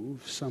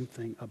prove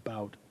something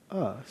about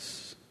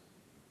us,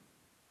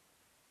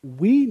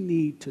 we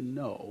need to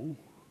know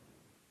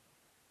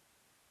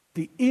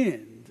the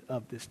end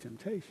of this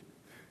temptation.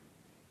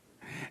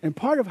 And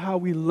part of how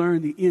we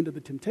learn the end of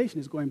the temptation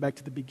is going back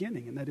to the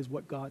beginning, and that is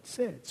what God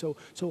said. So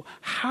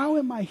how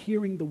am I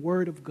hearing the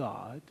Word of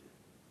God?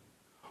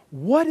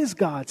 What is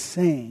God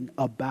saying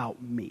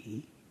about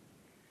me?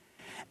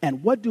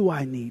 And what do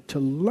I need to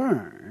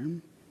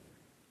learn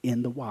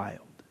in the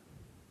wild?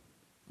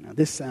 Now,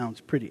 this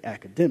sounds pretty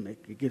academic.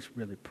 It gets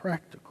really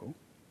practical.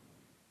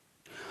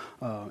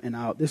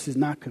 This is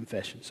not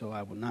confession, so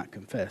I will not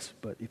confess.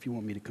 But if you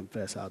want me to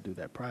confess, I'll do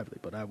that privately.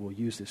 But I will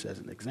use this as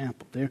an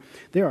example.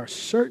 There are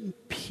certain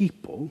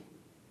people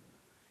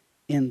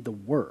in the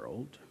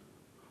world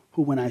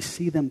who, when I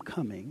see them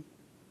coming,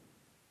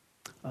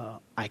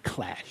 I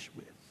clash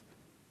with.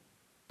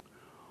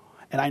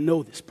 And I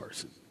know this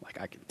person. Like,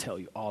 I can tell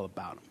you all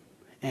about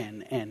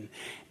him.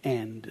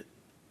 And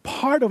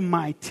part of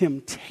my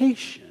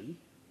temptation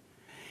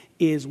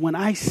is when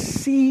I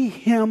see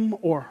him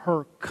or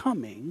her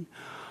coming,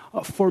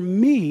 for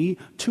me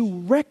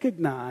to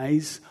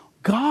recognize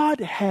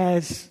God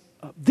has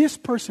this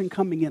person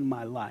coming in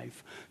my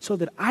life so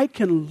that I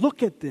can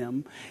look at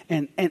them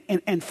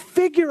and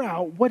figure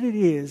out what it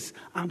is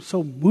I'm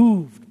so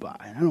moved by.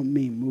 And I don't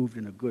mean moved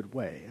in a good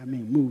way. I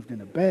mean moved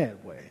in a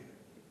bad way.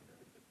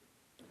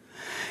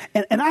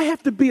 And I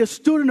have to be a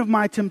student of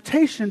my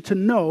temptation to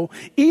know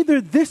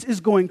either this is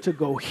going to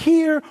go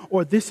here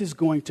or this is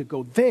going to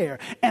go there.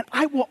 And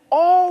I will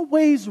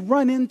always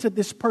run into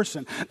this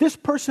person. This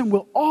person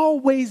will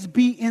always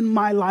be in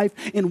my life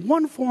in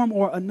one form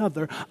or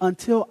another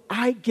until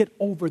I get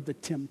over the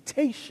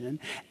temptation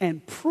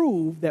and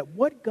prove that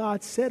what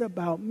God said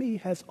about me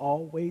has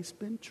always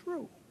been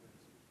true.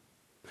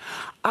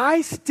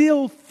 I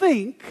still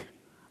think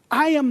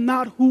I am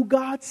not who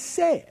God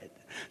said.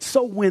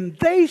 So when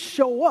they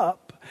show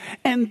up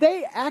and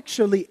they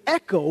actually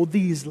echo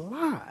these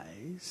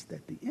lies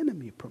that the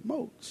enemy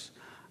promotes,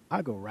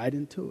 I go right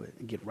into it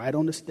and get right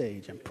on the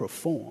stage and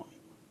perform.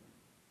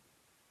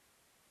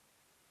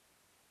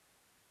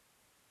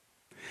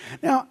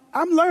 Now,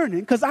 I'm learning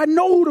because I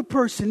know who the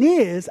person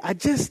is. I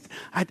just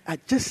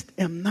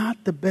am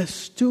not the best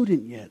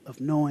student yet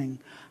of knowing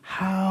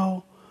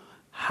how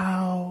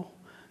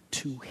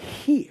to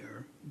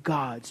hear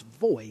God's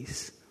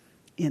voice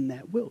in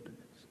that wilderness.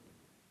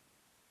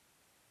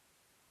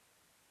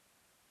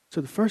 So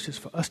the first is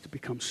for us to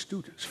become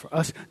students, for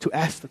us to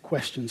ask the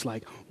questions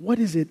like, what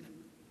is it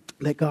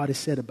that God has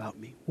said about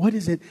me? What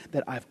is it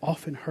that I've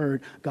often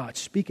heard God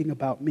speaking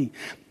about me?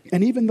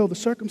 And even though the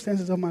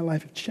circumstances of my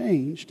life have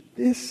changed,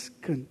 this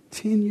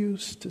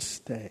continues to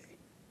stay.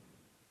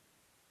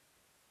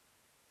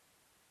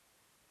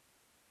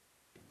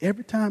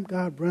 Every time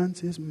God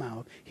runs his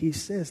mouth, he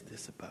says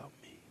this about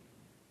me.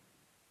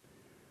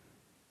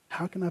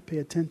 How can I pay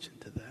attention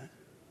to that?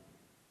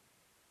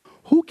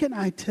 Who can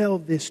I tell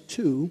this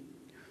to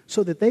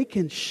so that they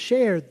can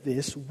share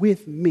this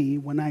with me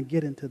when I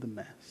get into the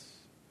mess?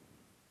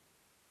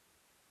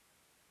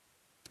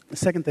 The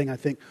second thing I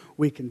think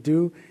we can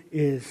do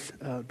is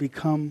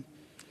become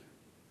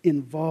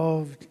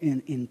involved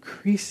in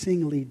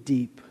increasingly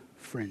deep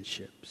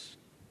friendships.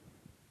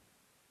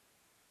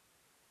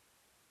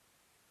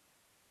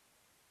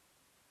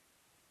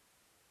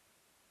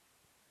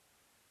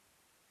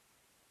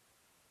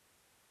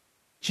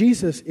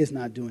 Jesus is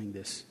not doing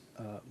this.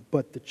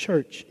 But the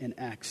church in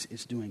Acts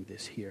is doing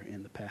this here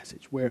in the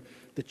passage, where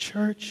the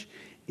church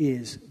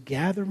is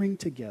gathering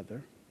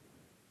together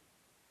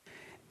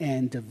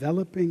and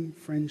developing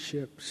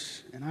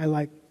friendships. And I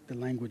like the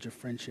language of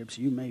friendships.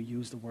 You may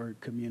use the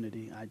word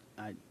community.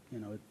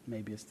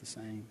 Maybe it's the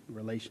same.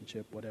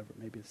 Relationship, whatever.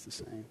 Maybe it's the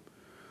same.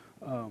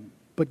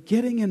 But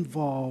getting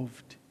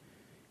involved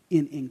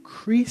in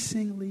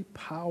increasingly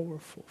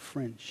powerful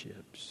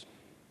friendships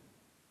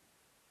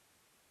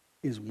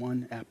is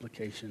one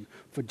application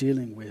for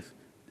dealing with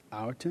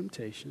our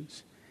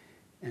temptations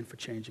and for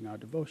changing our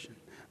devotion.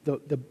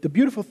 The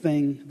beautiful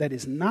thing that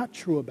is not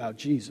true about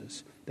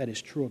Jesus, that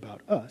is true about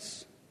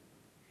us,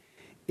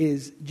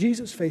 is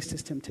Jesus faced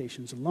his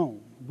temptations alone.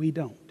 We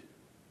don't.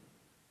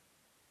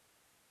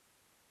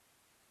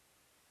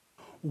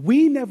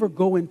 We never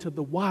go into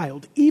the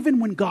wild,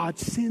 even when God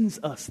sends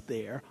us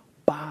there,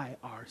 by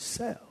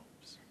ourselves.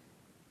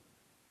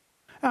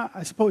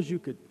 I suppose you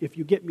could, if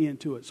you get me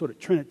into a sort of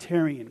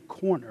Trinitarian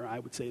corner, I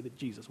would say that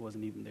Jesus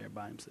wasn't even there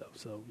by himself.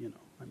 So,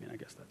 I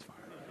guess that's fine.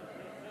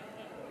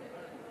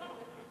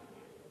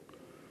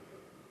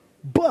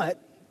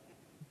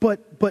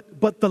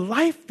 But the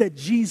life that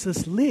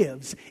Jesus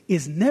lives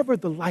is never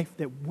the life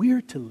that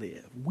we're to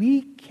live.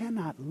 We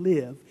cannot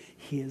live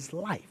his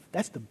life.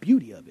 That's the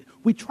beauty of it.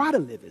 We try to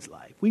live his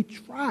life. We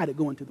try to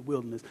go into the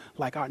wilderness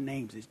like our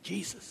names is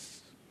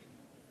Jesus.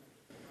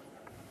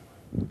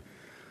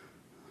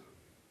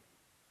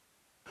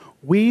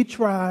 We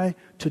try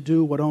to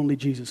do what only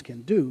Jesus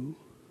can do.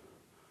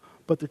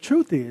 But the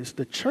truth is,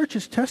 the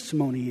church's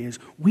testimony is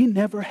we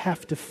never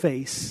have to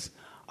face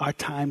our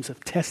times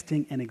of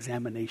testing and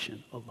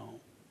examination alone.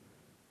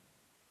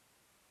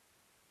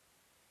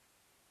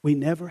 We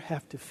never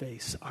have to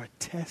face our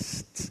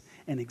tests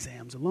and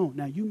exams alone.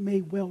 Now, you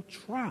may well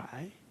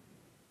try,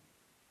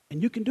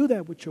 and you can do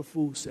that with your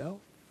fool self.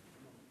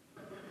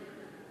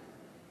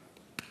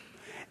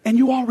 And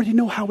you already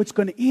know how it's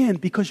going to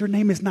end because your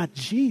name is not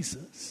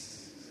Jesus.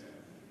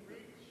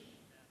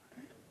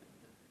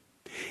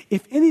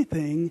 If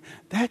anything,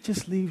 that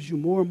just leaves you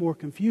more and more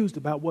confused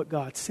about what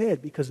God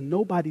said because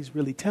nobody's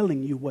really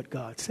telling you what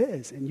God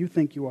says, and you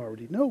think you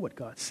already know what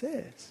God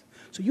says.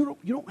 So you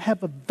don't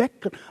have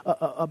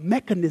a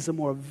mechanism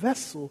or a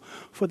vessel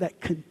for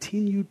that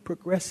continued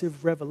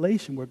progressive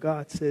revelation where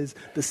God says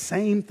the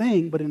same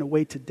thing, but in a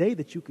way today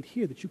that you could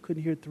hear that you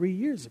couldn't hear 3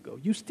 years ago.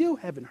 You still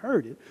haven't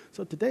heard it.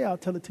 So today I'll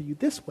tell it to you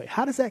this way.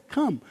 How does that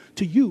come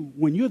to you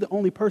when you're the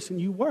only person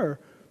you were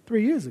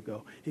 3 years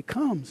ago? It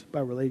comes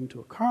by relating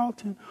to a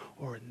Carlton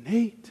or a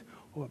Nate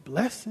or a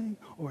Blessing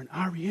or an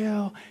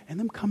Ariel and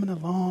them coming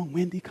along,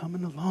 Wendy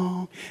coming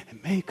along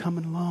and May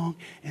coming along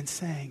and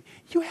saying,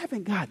 you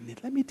haven't gotten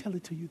it. Let me tell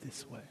it to you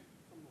this way.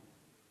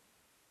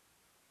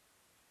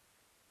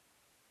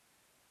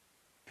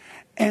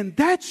 And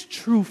that's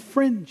true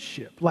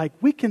friendship. Like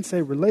we can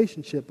say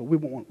relationship, but we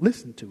won't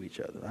listen to each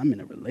other. I'm in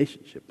a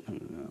relationship.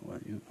 Well,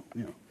 you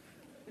know.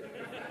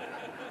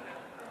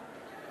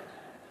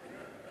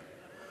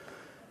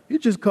 You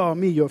just call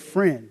me your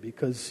friend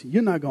because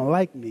you're not going to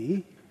like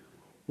me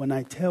when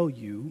I tell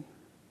you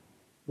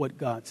what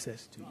God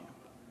says to you.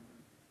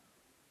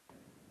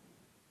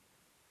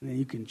 And then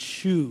you can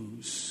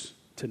choose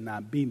to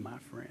not be my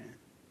friend.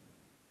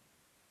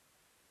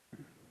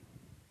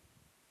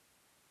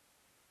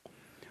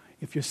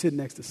 If you're sitting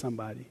next to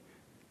somebody,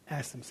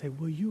 ask them, say,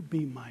 will you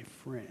be my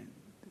friend?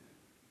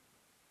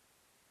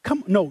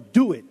 Come, no,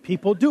 do it,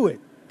 people, do it.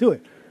 Do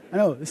it. I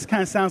know, this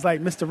kind of sounds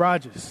like Mr.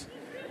 Rogers.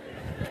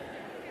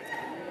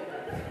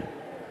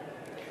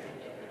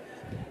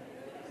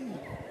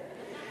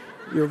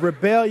 You're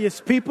rebellious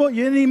people.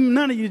 You didn't even,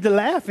 none of you to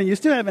laugh, and you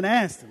still haven't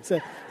asked them.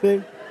 So,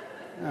 see?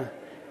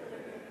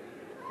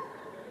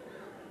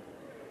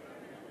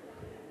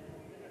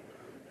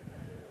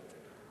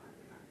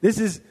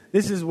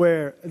 This is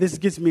where this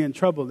gets me in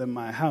trouble in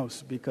my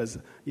house because,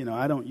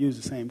 I don't use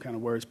the same kind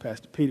of words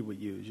Pastor Peter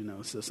would use,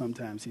 So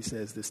sometimes he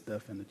says this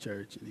stuff in the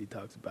church, and he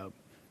talks about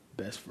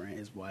best friend.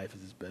 His wife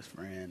is his best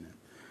friend.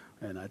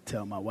 And I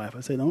tell my wife,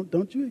 I say,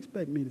 don't you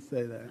expect me to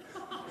say that.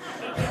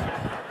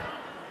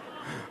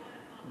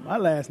 My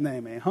last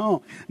name ain't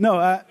home.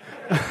 No,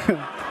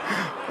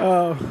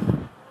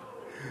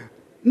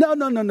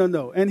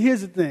 No. And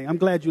here's the thing. I'm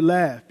glad you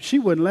laughed. She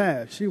wouldn't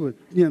laugh. She would,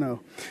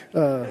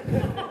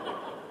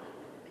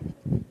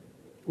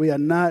 we are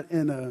not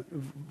in a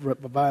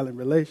violent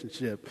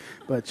relationship.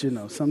 But,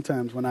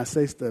 sometimes when I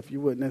say stuff,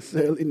 you wouldn't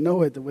necessarily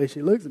know it the way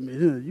she looks at me.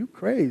 You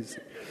crazy.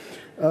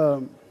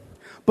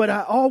 But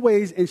I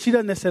always, and she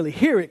doesn't necessarily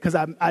hear it because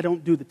I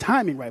don't do the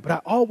timing right, but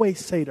I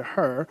always say to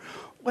her,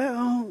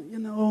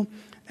 well,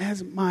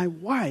 as my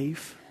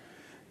wife,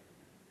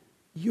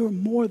 you're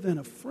more than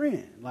a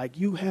friend. Like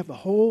you have a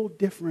whole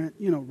different,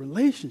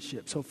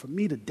 relationship. So for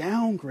me to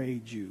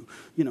downgrade you,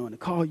 and to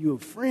call you a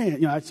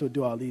friend, I still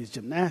do all these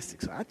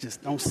gymnastics. I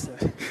just don't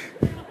say.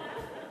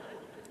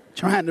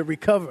 Trying to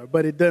recover,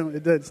 but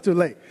it's too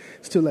late.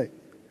 It's too late.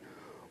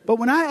 But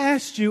when I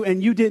asked you,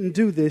 and you didn't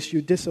do this,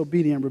 you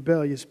disobedient,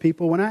 rebellious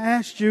people, when I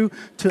asked you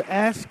to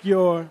ask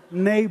your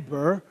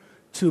neighbor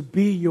to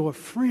be your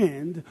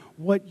friend,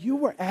 what you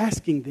were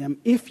asking them,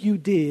 if you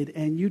did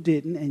and you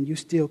didn't and you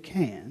still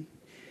can,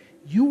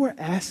 you were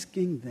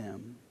asking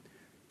them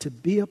to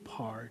be a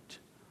part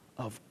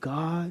of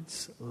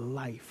God's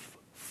life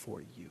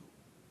for you.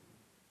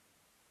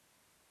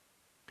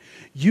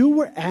 You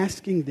were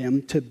asking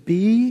them to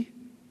be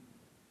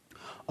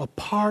a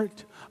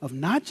part of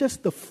not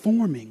just the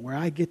forming where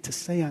I get to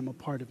say I'm a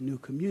part of New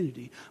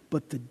Community,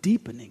 but the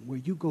deepening where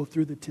you go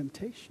through the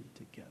temptation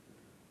together.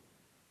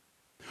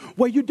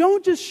 Where you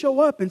don't just show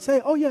up and say,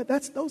 oh yeah,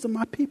 those are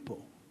my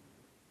people.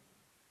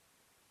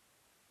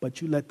 But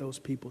you let those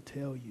people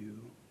tell you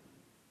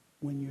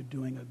when you're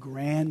doing a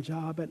grand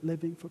job at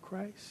living for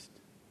Christ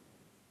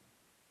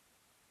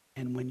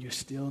and when you're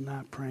still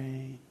not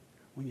praying,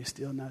 when you're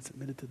still not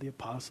submitted to the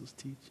apostles'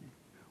 teaching,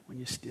 when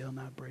you're still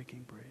not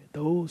breaking bread.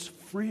 Those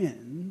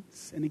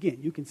friends, and again,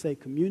 you can say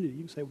community,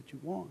 you can say what you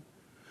want,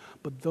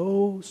 but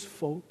those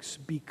folks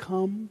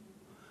become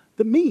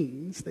the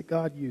means that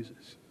God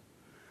uses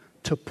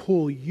to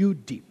pull you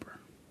deeper.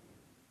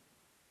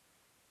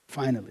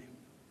 Finally,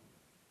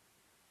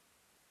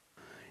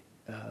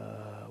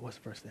 what's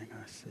the first thing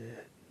I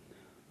said?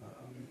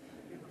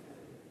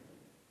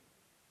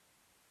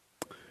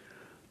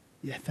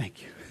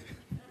 Thank you.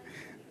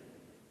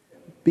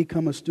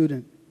 Become a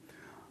student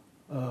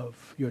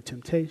of your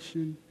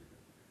temptation.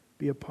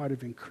 Be a part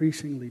of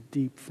increasingly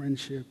deep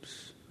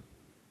friendships.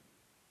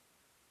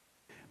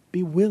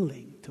 Be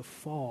willing to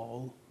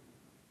fall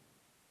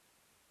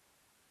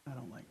I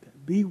don't like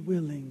that. Be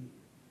willing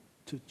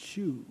to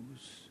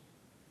choose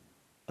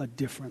a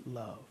different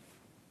love.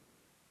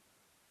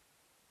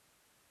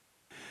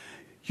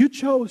 You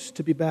chose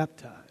to be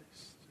baptized,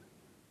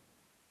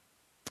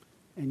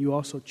 and you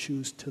also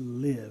choose to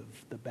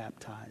live the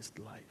baptized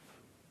life.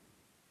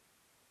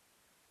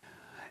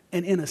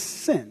 And in a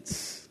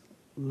sense,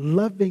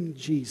 loving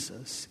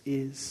Jesus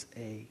is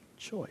a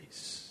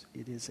choice.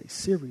 It is a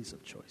series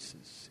of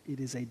choices. It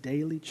is a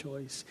daily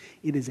choice.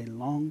 It is a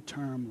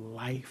long-term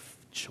life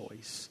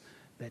choice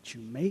that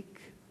you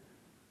make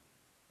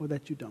or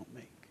that you don't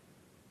make.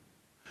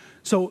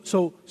 So,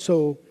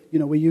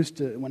 we used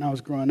to, when I was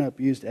growing up,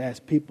 we used to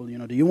ask people,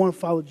 do you want to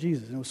follow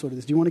Jesus? And it was sort of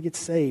this, do you want to get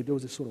saved? It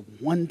was this sort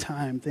of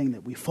one-time thing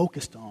that we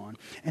focused on.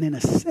 And in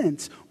a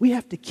sense, we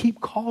have to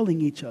keep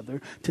calling each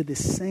other to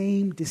this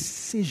same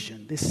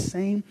decision, this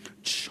same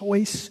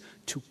choice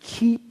to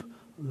keep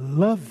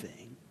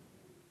loving,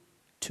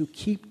 to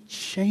keep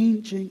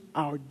changing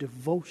our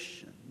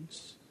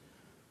devotions,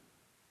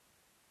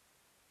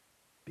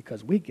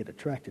 because we get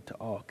attracted to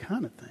all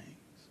kind of things.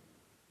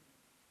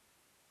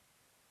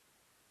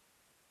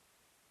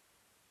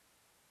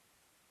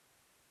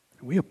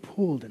 We are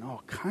pulled in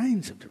all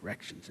kinds of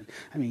directions. And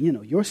I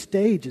mean, your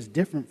stage is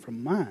different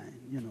from mine.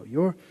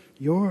 Your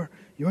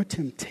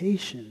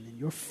temptation and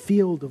your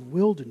field of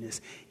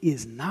wilderness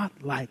is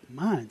not like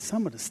mine.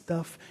 Some of the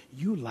stuff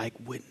you like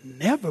would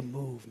never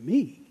move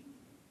me.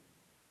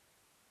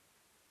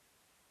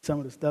 Some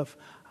of the stuff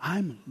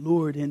I'm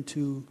lured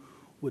into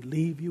would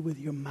leave you with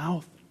your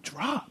mouth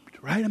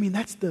dropped, right? I mean,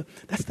 that's the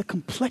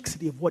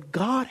complexity of what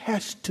God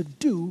has to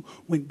do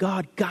when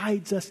God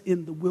guides us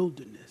in the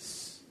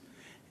wilderness.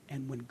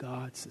 And when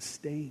God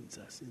sustains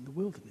us in the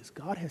wilderness,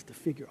 God has to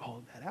figure all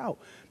of that out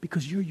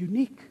because you're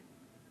unique.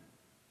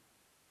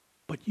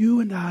 But you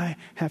and I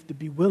have to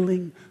be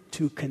willing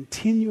to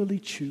continually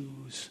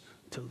choose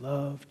to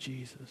love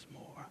Jesus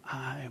more.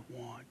 I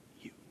want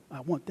you.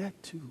 I want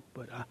that too,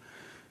 but I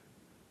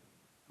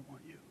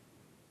want you.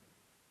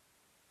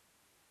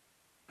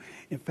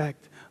 In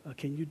fact,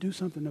 can you do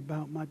something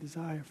about my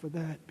desire for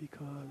that?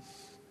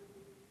 Because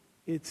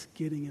it's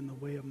getting in the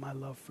way of my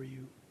love for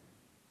you.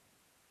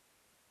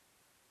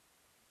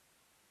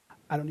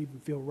 I don't even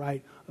feel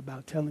right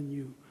about telling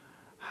you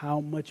how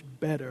much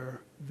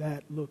better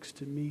that looks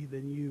to me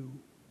than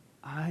you.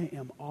 I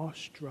am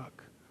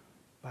awestruck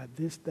by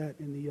this, that,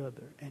 and the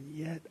other, and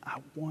yet I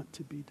want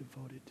to be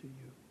devoted to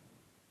you.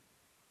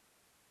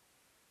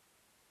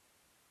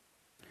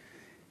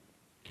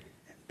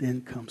 And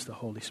then comes the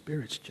Holy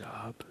Spirit's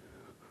job,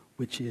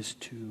 which is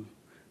to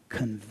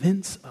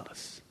convince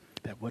us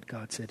that what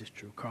God said is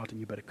true. Carlton,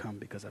 you better come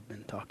because I've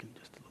been talking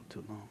just a little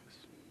too long.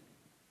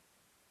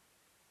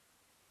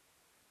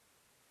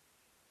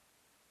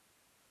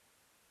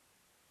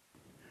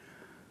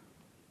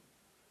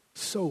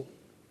 So,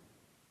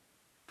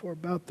 for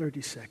about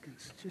 30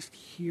 seconds, just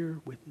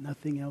hear with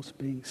nothing else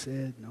being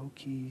said, no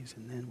keys,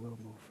 and then we'll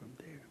move from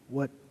there.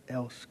 What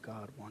else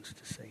God wants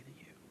to say to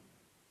you?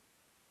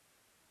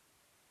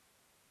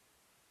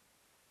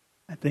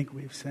 I think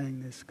we've sang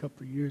this a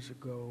couple of years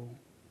ago,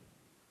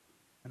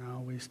 and I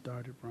always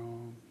started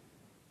wrong.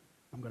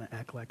 I'm going to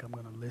act like I'm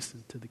going to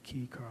listen to the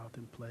key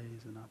Carlton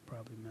plays, and I'll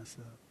probably mess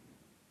up.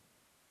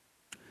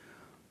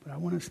 But I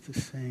want us to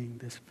sing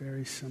this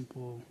very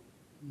simple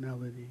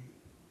melody.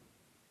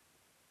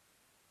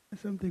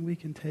 It's something we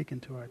can take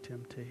into our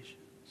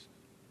temptations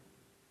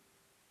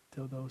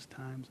till those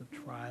times of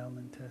trial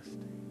and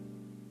testing.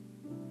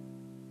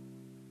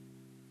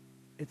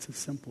 It's a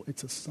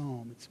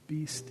psalm. It's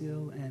be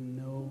still and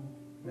know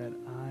that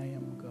I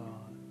am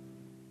God.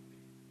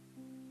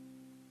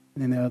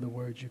 And then there are other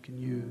words you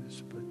can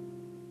use, but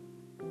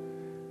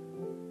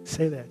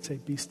say that.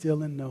 Say, be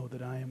still and know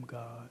that I am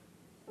God.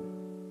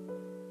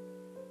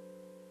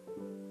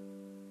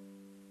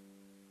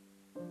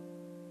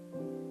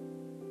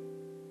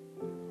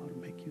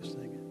 You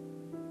sing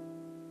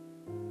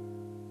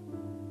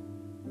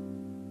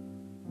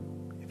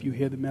it. If you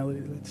hear the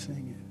melody, let's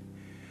sing it.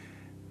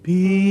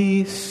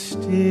 Be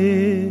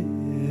still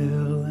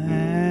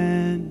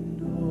and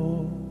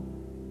know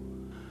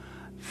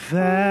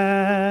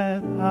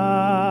that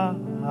I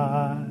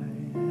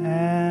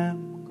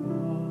am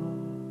God.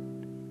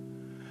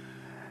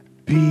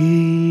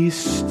 Be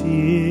still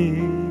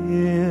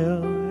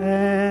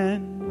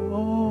and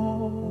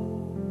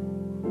know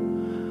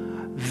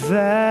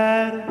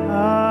that I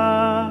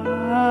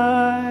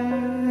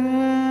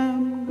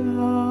am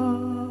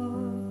God.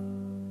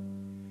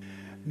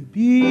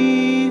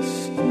 Be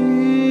still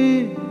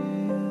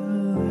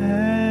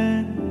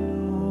and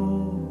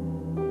know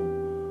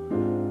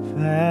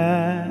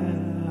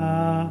that I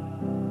am God.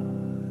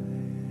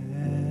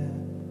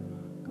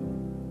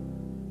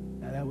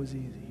 Now that was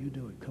easy. You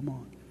do it. Come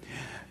on.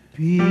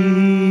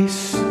 Be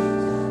still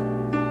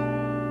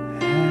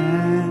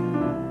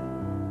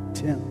and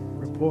Tim,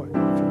 report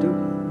for Duke.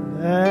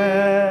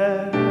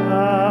 That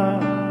I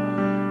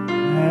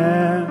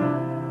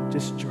am,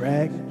 just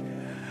drag it.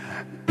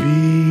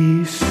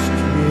 Be still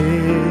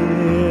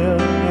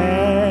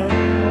and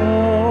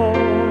know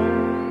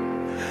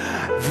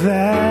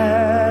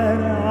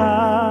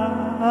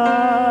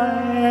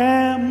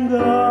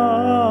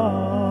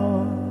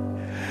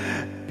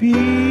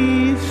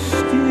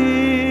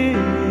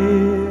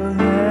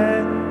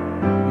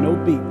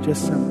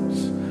just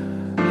cymbals.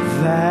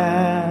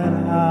 That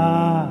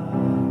I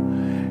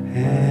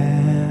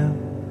am.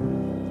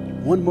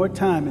 One more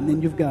time, and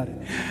then you've got it.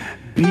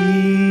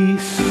 Be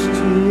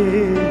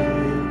still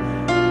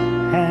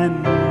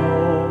and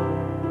know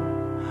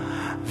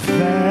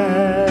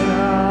that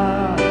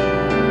I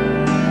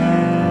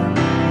am.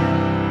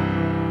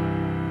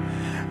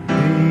 Be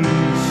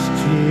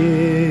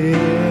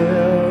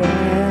still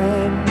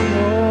and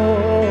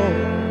know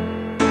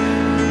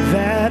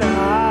that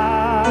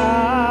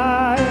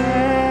I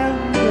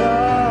am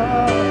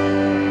God.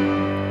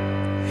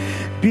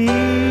 Be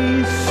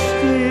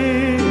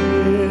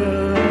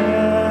still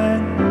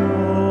and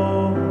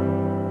know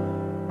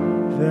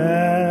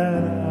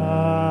that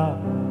I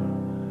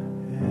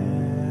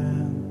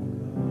am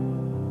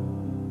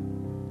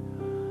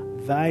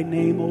God. Thy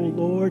name, O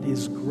Lord,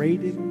 is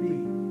great in me.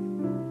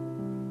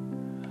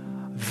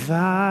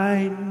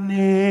 Thy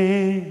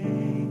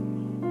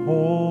name,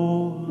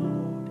 O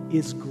Lord,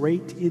 is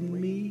great in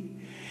me.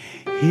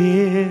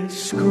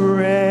 His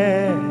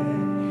great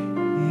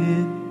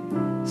in,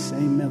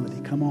 same melody,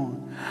 come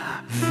on.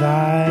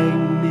 Thy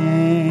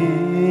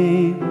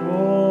name,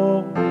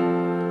 oh,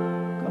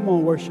 come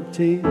on, worship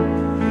team,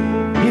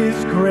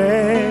 is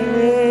great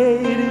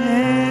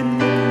in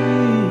me.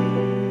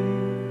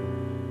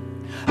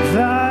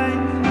 Thy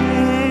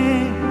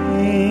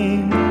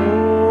name,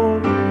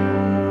 oh,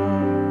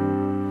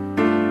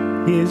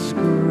 is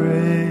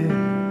great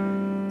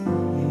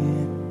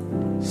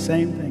in,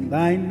 same thing,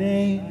 thy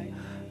name,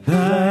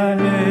 thy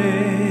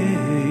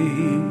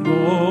name,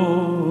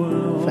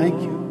 oh,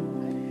 thank you.